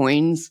eliminate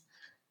coins,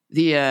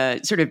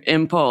 the sort of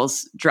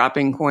impulse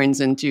dropping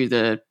coins into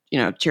the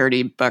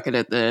charity bucket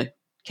at the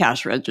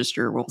cash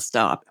register will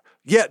stop.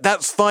 Yeah,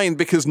 that's fine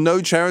because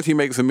no charity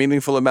makes a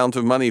meaningful amount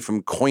of money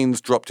from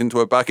coins dropped into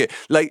a bucket.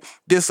 Like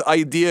this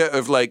idea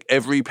of like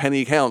every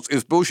penny counts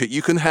is bullshit.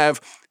 You can have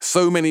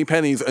so many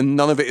pennies and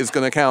none of it is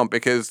going to count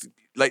because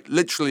like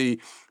literally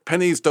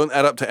pennies don't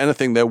add up to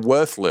anything. They're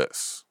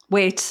worthless.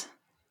 Wait,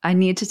 I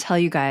need to tell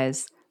you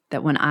guys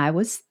that when I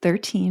was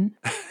 13,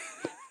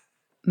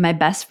 my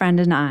best friend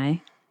and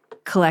I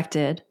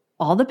collected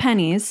all the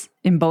pennies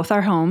in both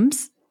our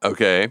homes.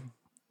 Okay.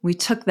 We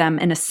took them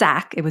in a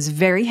sack. It was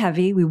very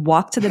heavy. We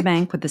walked to the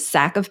bank with a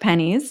sack of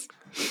pennies.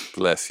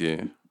 Bless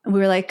you. We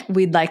were like,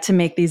 we'd like to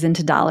make these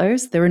into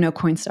dollars. There were no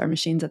Coinstar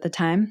machines at the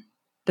time.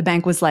 The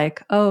bank was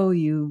like, oh,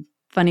 you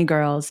funny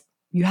girls,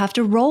 you have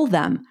to roll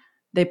them.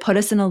 They put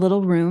us in a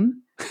little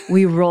room.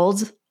 We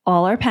rolled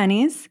all our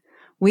pennies.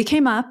 We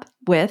came up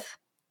with,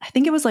 I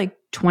think it was like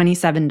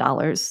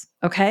 $27.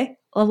 Okay.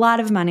 A lot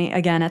of money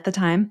again at the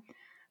time.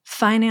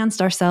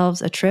 Financed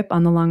ourselves a trip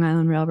on the Long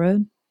Island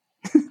Railroad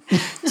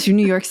to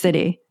New York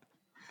City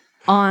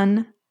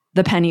on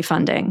the penny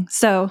funding.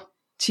 So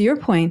to your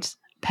point,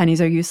 pennies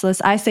are useless.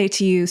 I say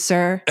to you,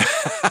 sir,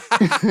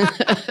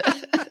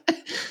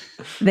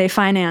 they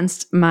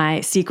financed my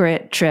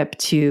secret trip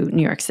to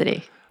New York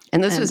City.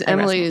 And this was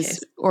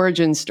Emily's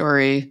origin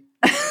story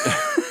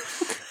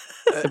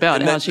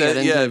about how she got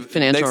into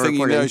financial reporting. Next thing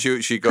you know,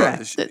 she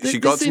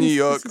got to New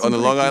York on the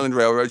Long Island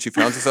Railroad. She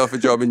found herself a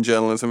job in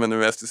journalism, and the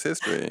rest is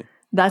history.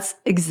 That's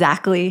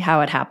exactly how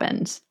it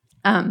happened.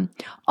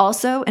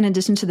 Also, in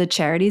addition to the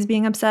charities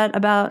being upset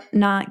about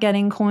not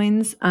getting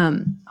coins,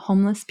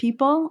 homeless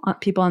people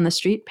on the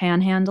street,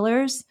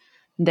 panhandlers,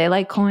 they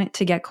like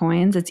to get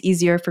coins. It's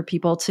easier for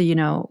people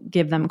to,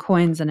 give them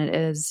coins than it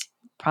is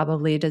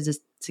probably to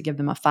give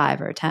them a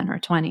 5 or a 10 or a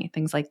 20,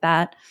 things like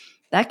that.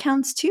 That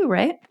counts too,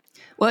 right?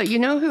 Well, you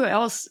know who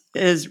else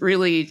is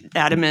really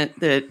adamant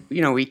that,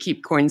 we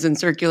keep coins in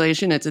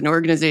circulation? It's an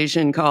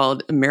organization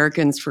called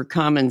Americans for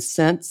Common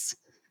Sense,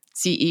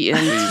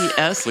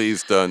 CENTS.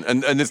 Please don't.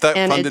 And is that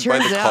funded by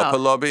the copper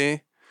lobby?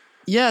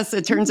 Yes,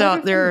 it turns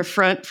out they're a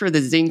front for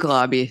the zinc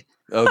lobby.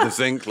 Oh, the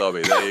zinc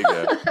lobby. There you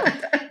go.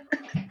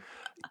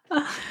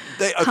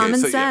 Common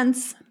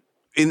sense.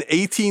 In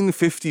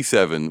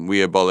 1857,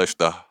 we abolished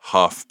the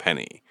half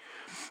penny.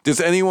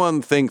 Does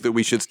anyone think that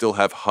we should still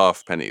have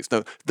half pennies?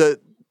 No, the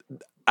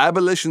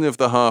abolition of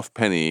the half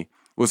penny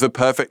was a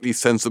perfectly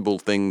sensible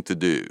thing to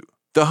do.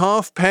 The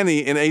half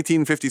penny in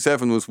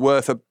 1857 was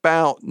worth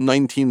about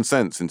 19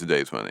 cents in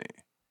today's money.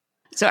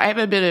 So I have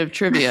a bit of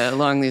trivia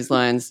along these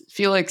lines.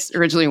 Felix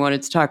originally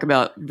wanted to talk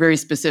about very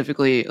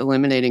specifically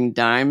eliminating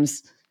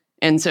dimes.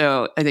 And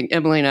so I think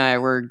Emily and I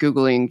were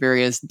Googling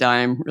various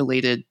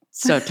dime-related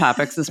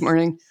subtopics this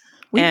morning.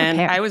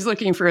 I was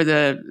looking for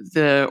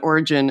the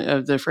origin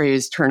of the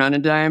phrase turn on a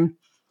dime.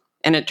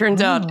 And it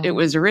turns out it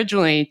was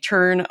originally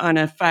turn on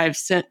a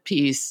 5-cent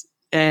piece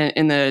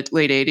in the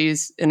late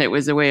 80s. And it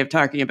was a way of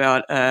talking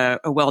about a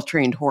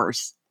well-trained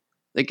horse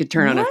that could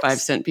turn on a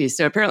 5-cent piece.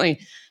 So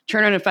apparently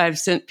turn on a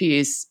 5-cent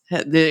piece,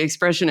 the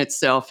expression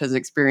itself has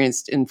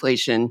experienced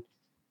inflation.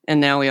 And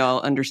now we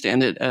all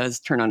understand it as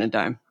turn on a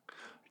dime.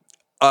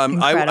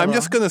 I'm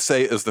just going to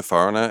say, as the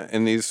foreigner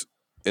in this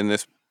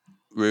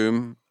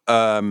room,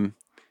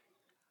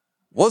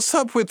 what's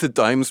up with the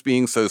dimes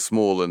being so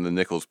small and the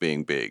nickels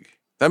being big?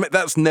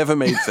 That's never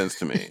made sense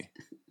to me.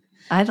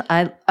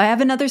 I have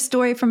another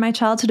story from my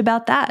childhood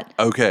about that.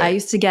 Okay. I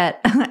used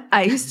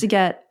to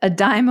get a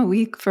dime a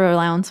week for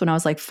allowance when I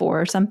was like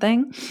 4 or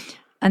something.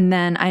 And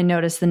then I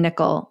noticed the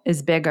nickel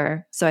is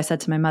bigger. So I said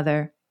to my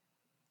mother,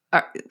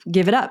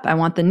 give it up. I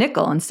want the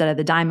nickel instead of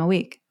the dime a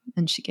week.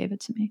 And she gave it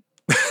to me.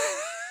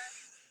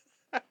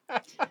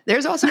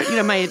 There's also,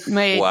 my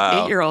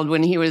 8-year-old,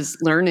 when he was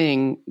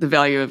learning the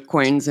value of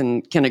coins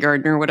in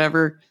kindergarten or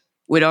whatever,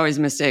 would always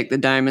mistake the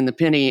dime and the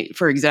penny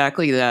for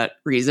exactly that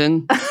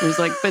reason. He was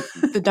like, but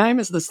the dime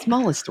is the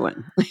smallest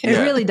one. It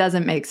really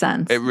doesn't make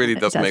sense. It really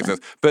doesn't make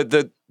sense. But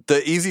the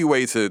easy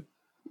way to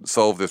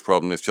solve this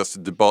problem is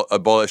just to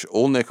abolish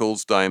all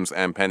nickels, dimes,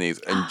 and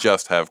pennies and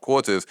just have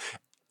quarters.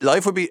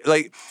 Life would be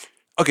like,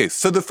 okay,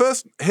 so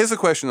here's a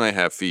question I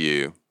have for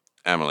you,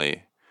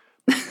 Emily,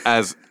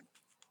 as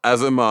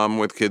a mom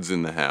with kids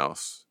in the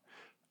house.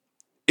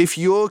 if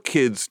your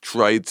kids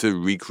tried to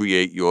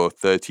recreate your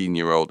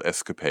 13-year-old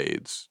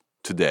escapades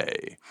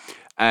today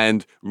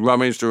and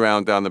rummaged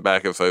around down the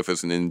back of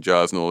sofas and in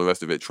jars and all the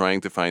rest of it, trying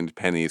to find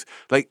pennies,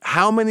 like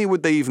how many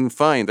would they even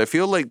find? I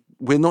feel like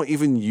we're not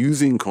even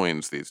using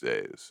coins these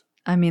days.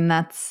 I mean,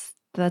 that's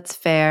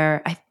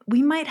fair.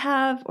 We might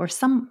have, or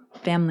some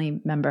family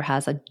member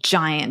has a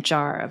giant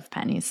jar of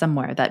pennies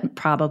somewhere that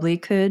probably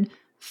could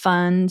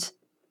fund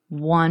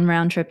one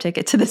round trip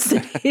ticket to the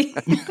city.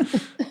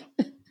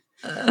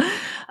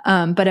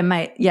 But it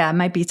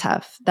might be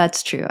tough.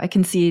 That's true. I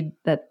concede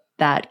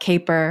that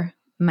caper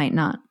might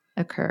not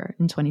occur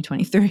in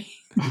 2023.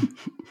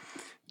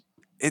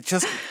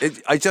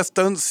 I just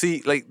don't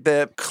see, like,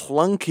 they're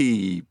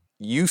clunky,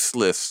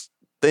 useless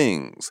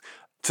things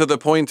to the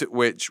point at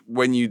which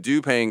when you do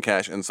pay in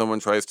cash and someone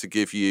tries to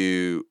give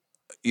you,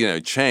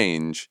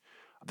 change,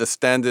 the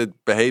standard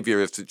behavior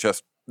is to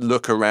just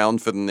look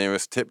around for the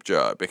nearest tip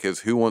jar,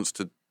 because who wants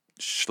to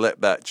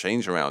schlep that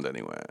change around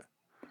anywhere?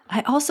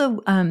 I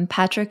also,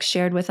 Patrick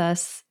shared with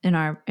us in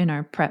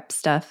our prep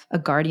stuff a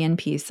Guardian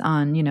piece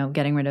on,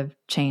 getting rid of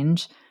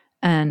change.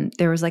 And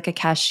there was like a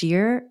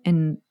cashier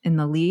in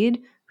the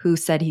lead who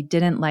said he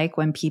didn't like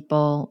when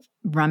people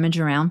rummage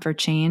around for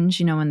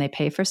change, when they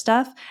pay for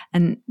stuff.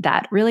 And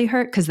that really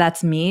hurt, because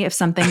that's me. If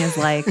something is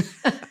like,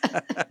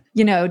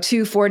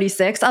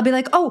 $2.46, I'll be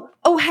like, oh,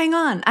 hang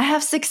on, I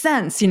have 6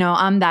 cents.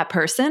 I'm that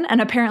person.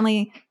 And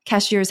apparently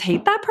cashiers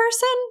hate that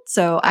person.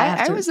 So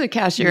I was a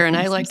cashier and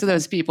I liked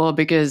those people,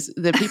 because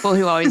the people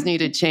who always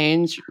needed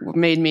change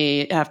made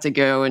me have to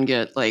go and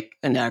get like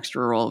an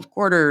extra roll of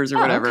quarters or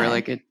whatever. Okay.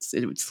 Like it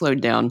slowed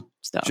down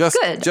stuff. Just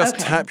Okay.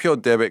 tap your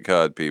debit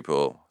card,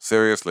 people.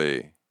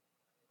 Seriously.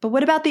 But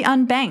what about the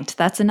unbanked?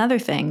 That's another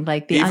thing.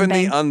 Like the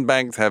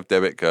unbanked have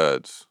debit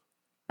cards.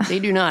 They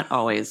do not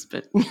always,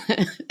 but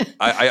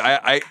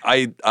I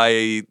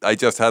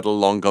just had a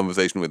long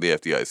conversation with the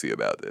FDIC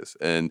about this,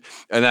 and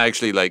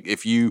actually, like,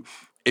 if you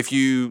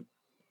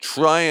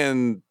try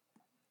and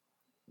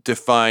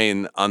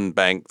define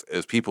unbanked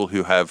as people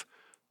who have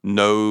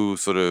no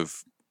sort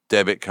of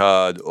debit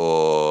card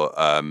or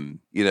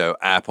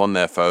app on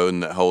their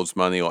phone that holds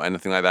money or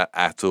anything like that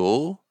at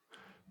all,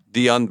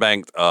 the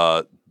unbanked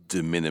are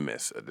de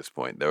minimis at this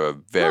point. There are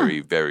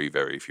very, very,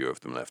 very few of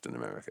them left in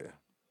America.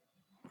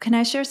 Can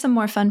I share some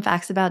more fun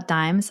facts about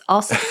dimes?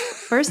 Also,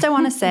 first I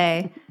want to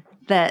say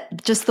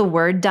that just the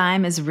word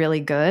dime is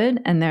really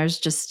good. And there's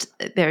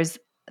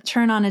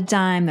turn on a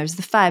dime, there's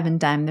the 5 and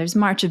dime, there's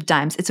March of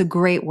Dimes. It's a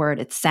great word.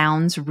 It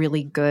sounds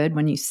really good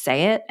when you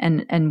say it,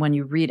 and when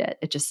you read it,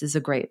 it just is a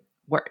great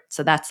word.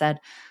 So that said,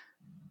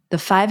 the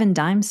 5 and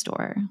dime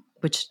store,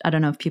 which I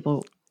don't know if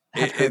people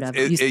have heard of.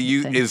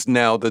 Is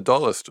now the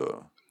dollar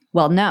store.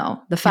 Well,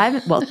 no.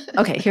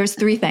 Okay, here's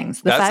 3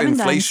 things. The That's 5 and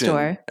dime inflation,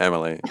 store.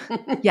 Emily.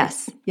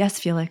 Yes,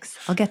 Felix.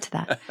 I'll get to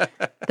that.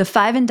 The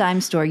 5 and dime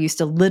store used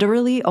to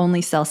literally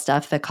only sell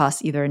stuff that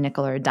costs either a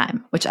nickel or a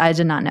dime, which I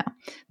did not know.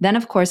 Then,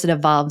 of course, it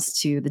evolves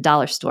to the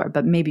dollar store.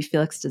 But maybe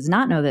Felix does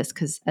not know this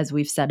because, as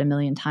we've said a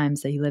million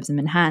times, that he lives in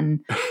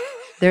Manhattan.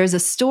 There is a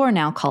store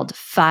now called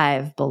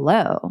Five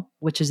Below,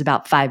 which is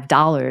about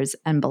 $5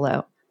 and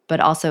below.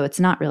 But also, it's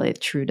not really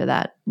true to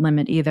that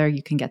limit either.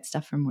 You can get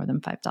stuff for more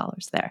than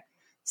 $5 there.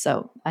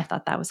 So I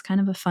thought that was kind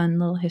of a fun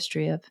little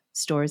history of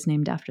stores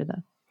named after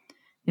the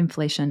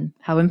inflation,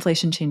 how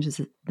inflation changes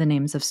the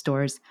names of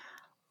stores.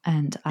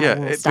 And I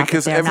will stop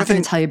it there. I'm not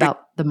going to tell you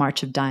about the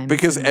March of Dimes.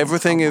 Because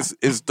everything is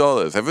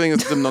dollars. Everything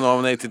is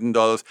denominated in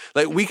dollars.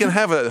 Like, we can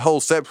have a whole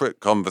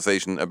separate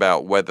conversation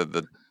about whether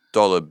the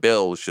dollar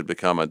bill should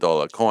become a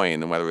dollar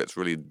coin and whether it's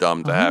really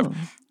dumb to have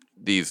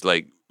these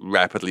like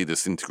rapidly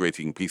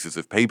disintegrating pieces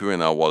of paper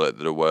in our wallet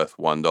that are worth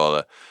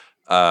 $1.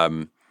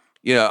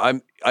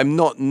 I'm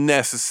not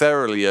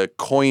necessarily a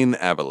coin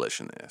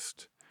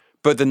abolitionist,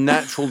 but the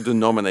natural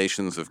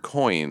denominations of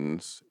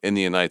coins in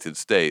the United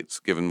States,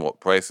 given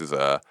what prices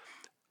are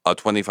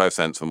 25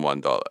 cents and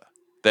 $1.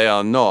 They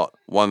are not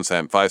 1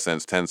 cent, 5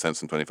 cents, 10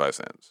 cents, and 25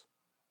 cents.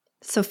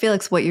 So,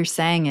 Felix, what you're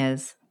saying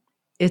is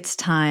it's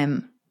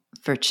time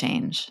for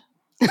change.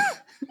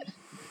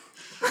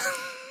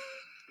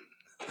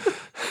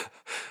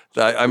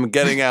 I'm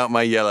getting out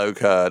my yellow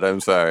card. I'm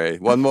sorry.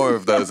 One more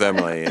of those,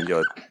 Emily, and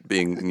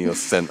you're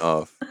sent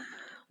off.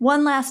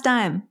 One last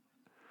time.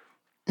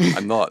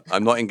 I'm not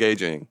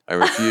engaging. I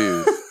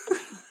refuse.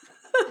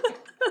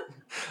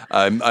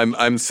 I'm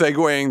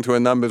segueing to a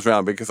numbers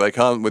round because I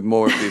can't with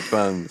more of these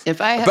puns.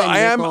 If I had I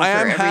am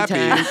happy.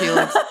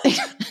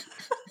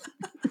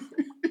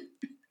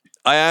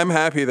 I am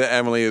happy that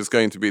Emily is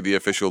going to be the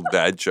official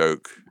dad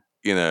joke,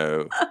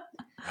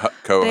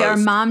 co-host. They are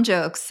mom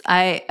jokes.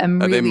 Are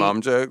they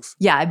mom jokes?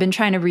 Yeah, I've been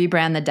trying to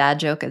rebrand the dad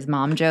joke as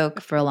mom joke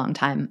for a long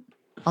time.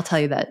 I'll tell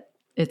you that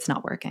it's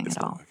not working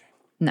at all.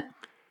 No.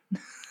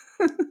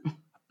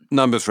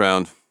 Numbers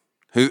round.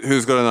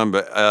 Who's got a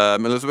number?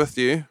 Elizabeth,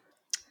 do you?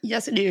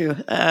 Yes, I do.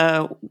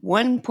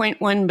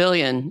 1.1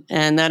 billion,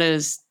 and that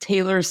is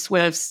Taylor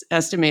Swift's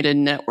estimated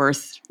net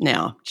worth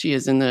now. She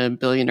is in the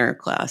billionaire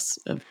class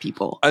of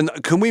people. And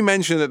can we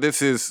mention that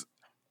this is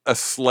a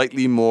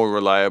slightly more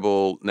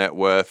reliable net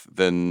worth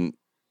than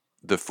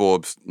the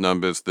Forbes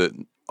numbers that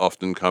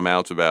often come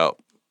out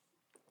about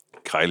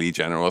Kylie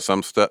Jenner or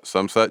some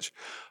such.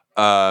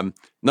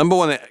 Number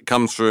one, it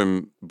comes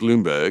from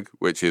Bloomberg,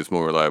 which is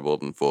more reliable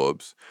than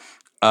Forbes.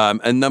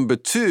 And number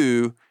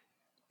two,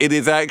 it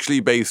is actually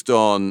based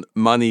on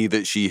money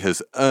that she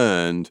has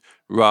earned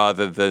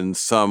rather than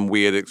some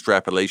weird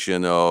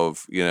extrapolation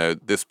of,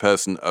 this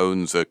person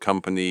owns a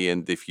company.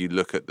 And if you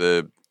look at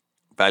the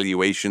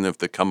valuation of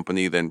the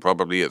company, then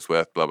probably it's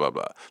worth blah, blah,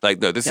 blah. Like,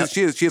 no,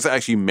 she has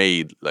actually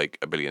made like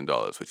 $1 billion,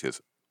 which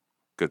is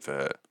good for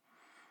her.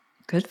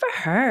 Good for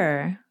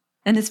her.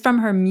 And it's from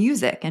her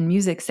music and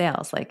music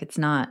sales. Like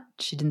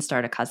she didn't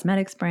start a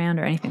cosmetics brand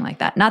or anything like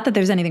that. Not that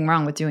there's anything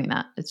wrong with doing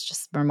that. It's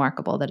just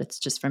remarkable that it's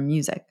just from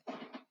music,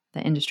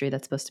 the industry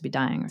that's supposed to be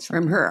dying or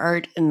something. From her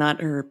art and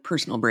not her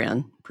personal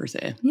brand per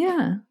se.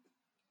 Yeah.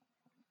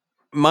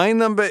 My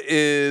number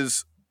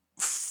is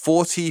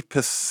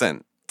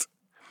 40%,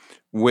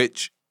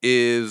 which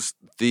is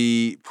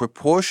the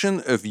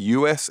proportion of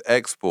U.S.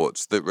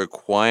 exports that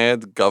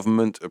required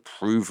government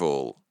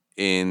approval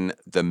in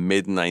the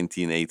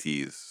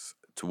mid-1980s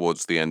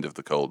towards the end of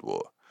the Cold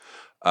War.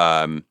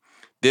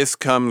 This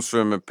comes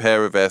from a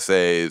pair of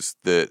essays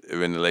that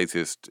are in the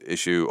latest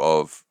issue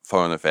of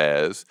Foreign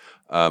Affairs,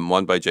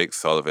 one by Jake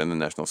Sullivan, the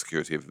National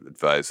Security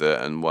Advisor,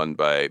 and one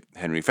by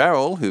Henry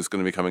Farrell, who's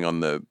going to be coming on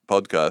the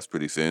podcast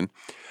pretty soon.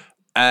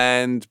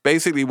 And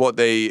basically what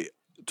they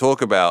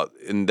talk about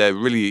in their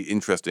really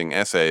interesting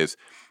essays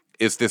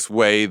is this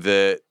way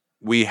that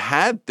we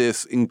had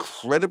this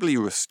incredibly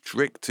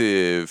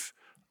restrictive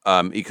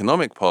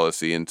economic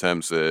policy in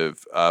terms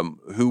of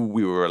who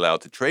we were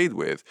allowed to trade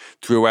with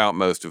throughout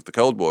most of the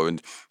Cold War.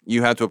 And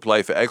you had to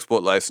apply for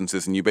export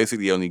licenses, and you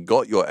basically only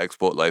got your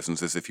export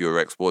licenses if you were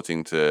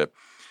exporting to,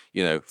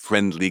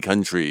 friendly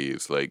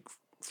countries like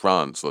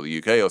France or the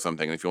UK or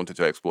something. And if you wanted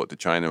to export to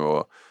China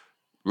or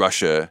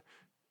Russia,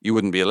 you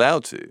wouldn't be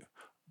allowed to.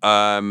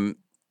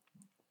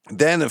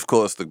 Then, of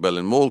course, the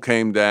Berlin Wall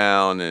came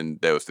down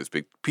and there was this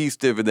big peace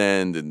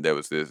dividend and there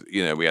was this,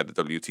 we had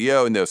the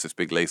WTO and there was this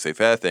big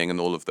laissez-faire thing, and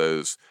all of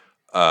those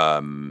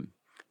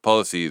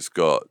policies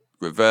got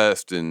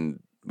reversed and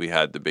we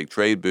had the big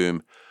trade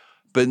boom.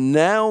 But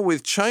now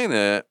with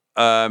China,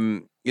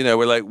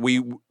 we're like,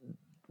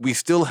 we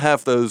still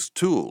have those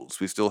tools.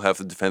 We still have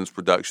the Defense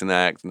Production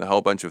Act and a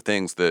whole bunch of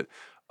things that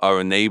are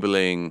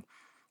enabling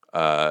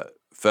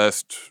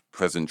first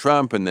President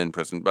Trump and then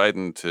President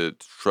Biden to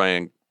try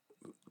and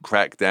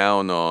crack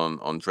down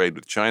on trade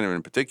with China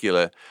in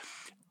particular.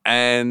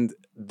 And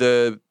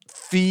the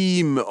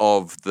theme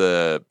of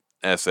the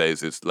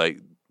essays is like,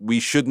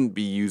 we shouldn't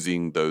be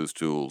using those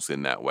tools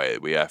in that way.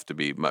 We have to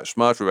be much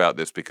smarter about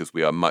this because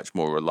we are much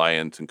more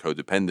reliant and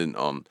codependent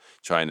on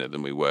China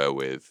than we were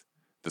with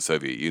the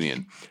Soviet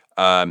Union.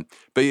 But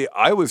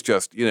I was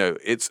just,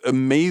 it's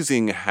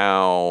amazing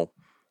how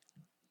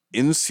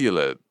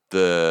insular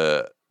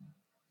the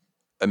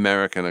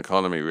American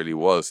economy really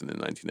was in the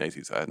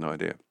 1980s. I had no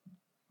idea.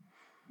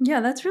 Yeah,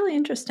 that's really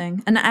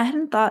interesting. And I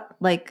hadn't thought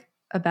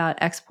about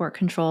export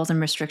controls and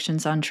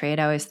restrictions on trade.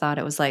 I always thought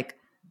it was like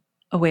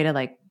a way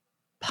to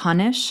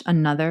punish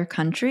another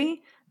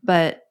country.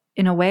 But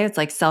in a way, it's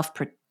like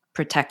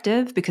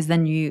self-protective, because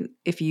then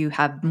if you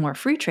have more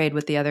free trade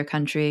with the other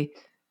country,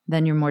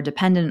 then you're more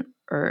dependent,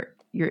 or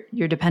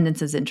your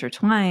dependence is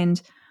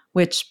intertwined,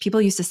 which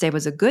people used to say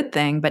was a good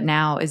thing, but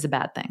now is a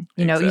bad thing.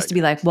 Exactly. It used to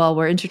be like, well,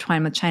 we're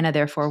intertwined with China,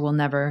 therefore we'll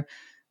never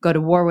go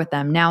to war with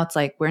them. Now it's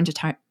like we're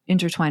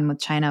intertwined with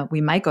China,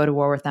 we might go to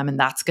war with them, and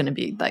that's going to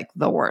be like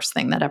the worst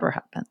thing that ever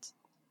happens.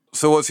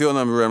 So what's your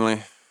number,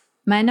 Emily?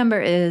 My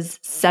number is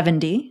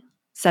 $70.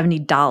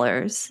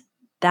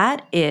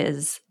 That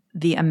is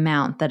the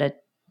amount that a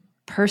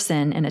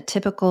person in a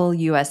typical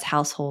U.S.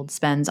 household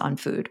spends on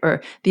food,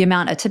 or the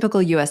amount a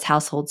typical U.S.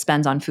 household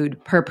spends on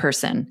food per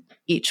person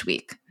each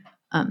week.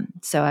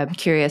 So I'm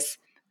curious,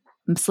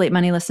 Slate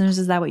Money listeners,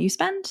 is that what you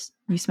spend?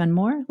 You spend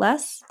more,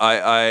 less?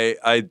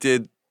 I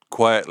did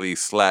quietly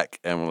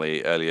slack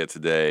Emily earlier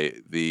today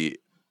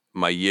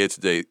my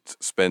year-to-date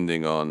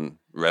spending on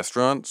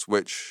restaurants,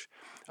 which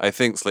I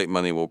think Slate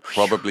Money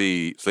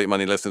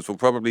listeners will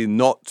probably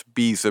not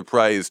be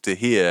surprised to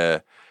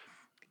hear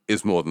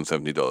is more than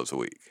 $70 a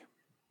week.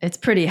 It's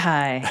pretty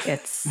high.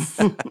 It's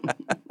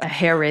a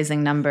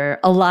hair-raising number.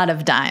 A lot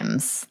of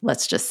dimes,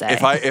 let's just say.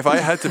 If I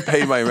had to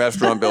pay my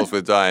restaurant bills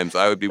with dimes,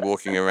 I would be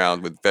walking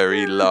around with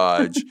very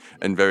large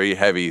and very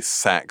heavy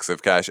sacks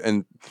of cash.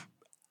 And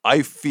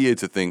I fear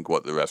to think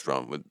what the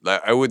restaurant would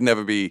like. I would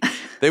never be.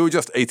 They would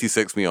just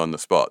 86 me on the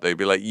spot. They'd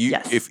be like,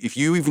 yes. If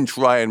you even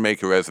try and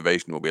make a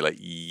reservation, we'll be like,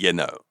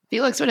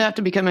 Felix would have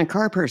to become a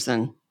car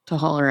person to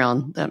haul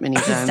around that many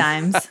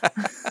dimes.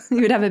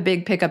 You would have a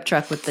big pickup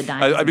truck with the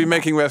dimes. I'd be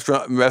making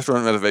restaurant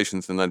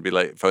reservations, and I'd be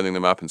like phoning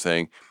them up and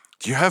saying,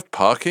 "Do you have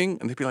parking?"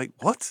 And they'd be like,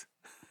 "What?"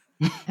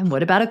 And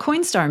what about a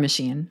Coinstar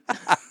machine?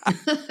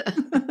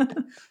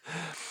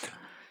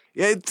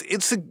 Yeah,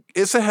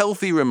 it's a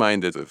healthy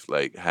reminder of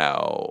like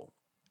how,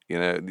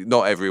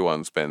 not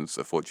everyone spends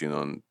a fortune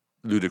on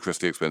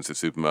ludicrously expensive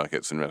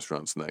supermarkets and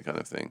restaurants and that kind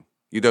of thing.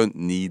 You don't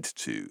need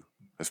to,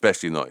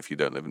 especially not if you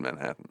don't live in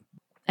Manhattan.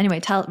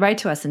 Anyway, write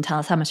to us and tell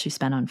us how much you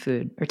spent on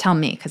food, or tell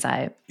me because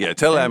I'm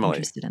Emily,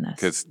 interested in this.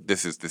 Because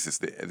this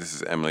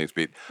is Emily's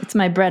beat. It's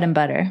my bread and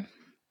butter.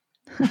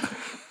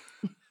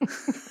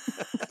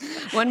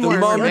 One The more.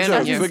 mom we're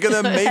jokes. We're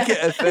gonna make it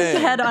a His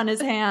thing. head on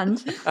his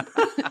hand.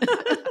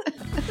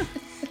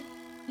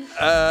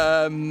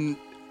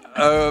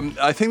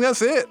 I think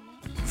that's it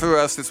for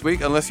us this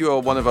week, unless you are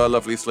one of our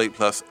lovely Slate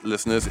Plus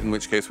listeners, in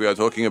which case we are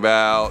talking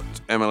about,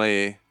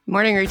 Emily,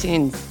 morning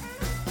routines.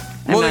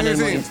 Morning I'm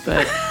not routines. in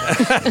ones,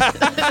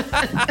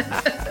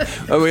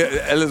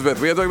 but Elizabeth,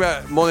 we are talking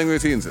about morning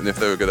routines and if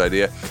they're a good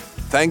idea.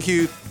 Thank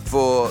you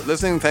for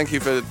listening. Thank you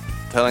for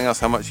telling us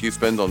how much you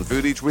spend on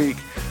food each week.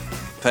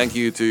 Thank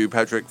you to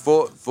Patrick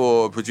Fort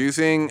for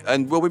producing,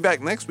 and we'll be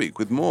back next week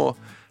with more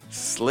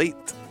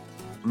Slate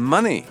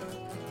Money.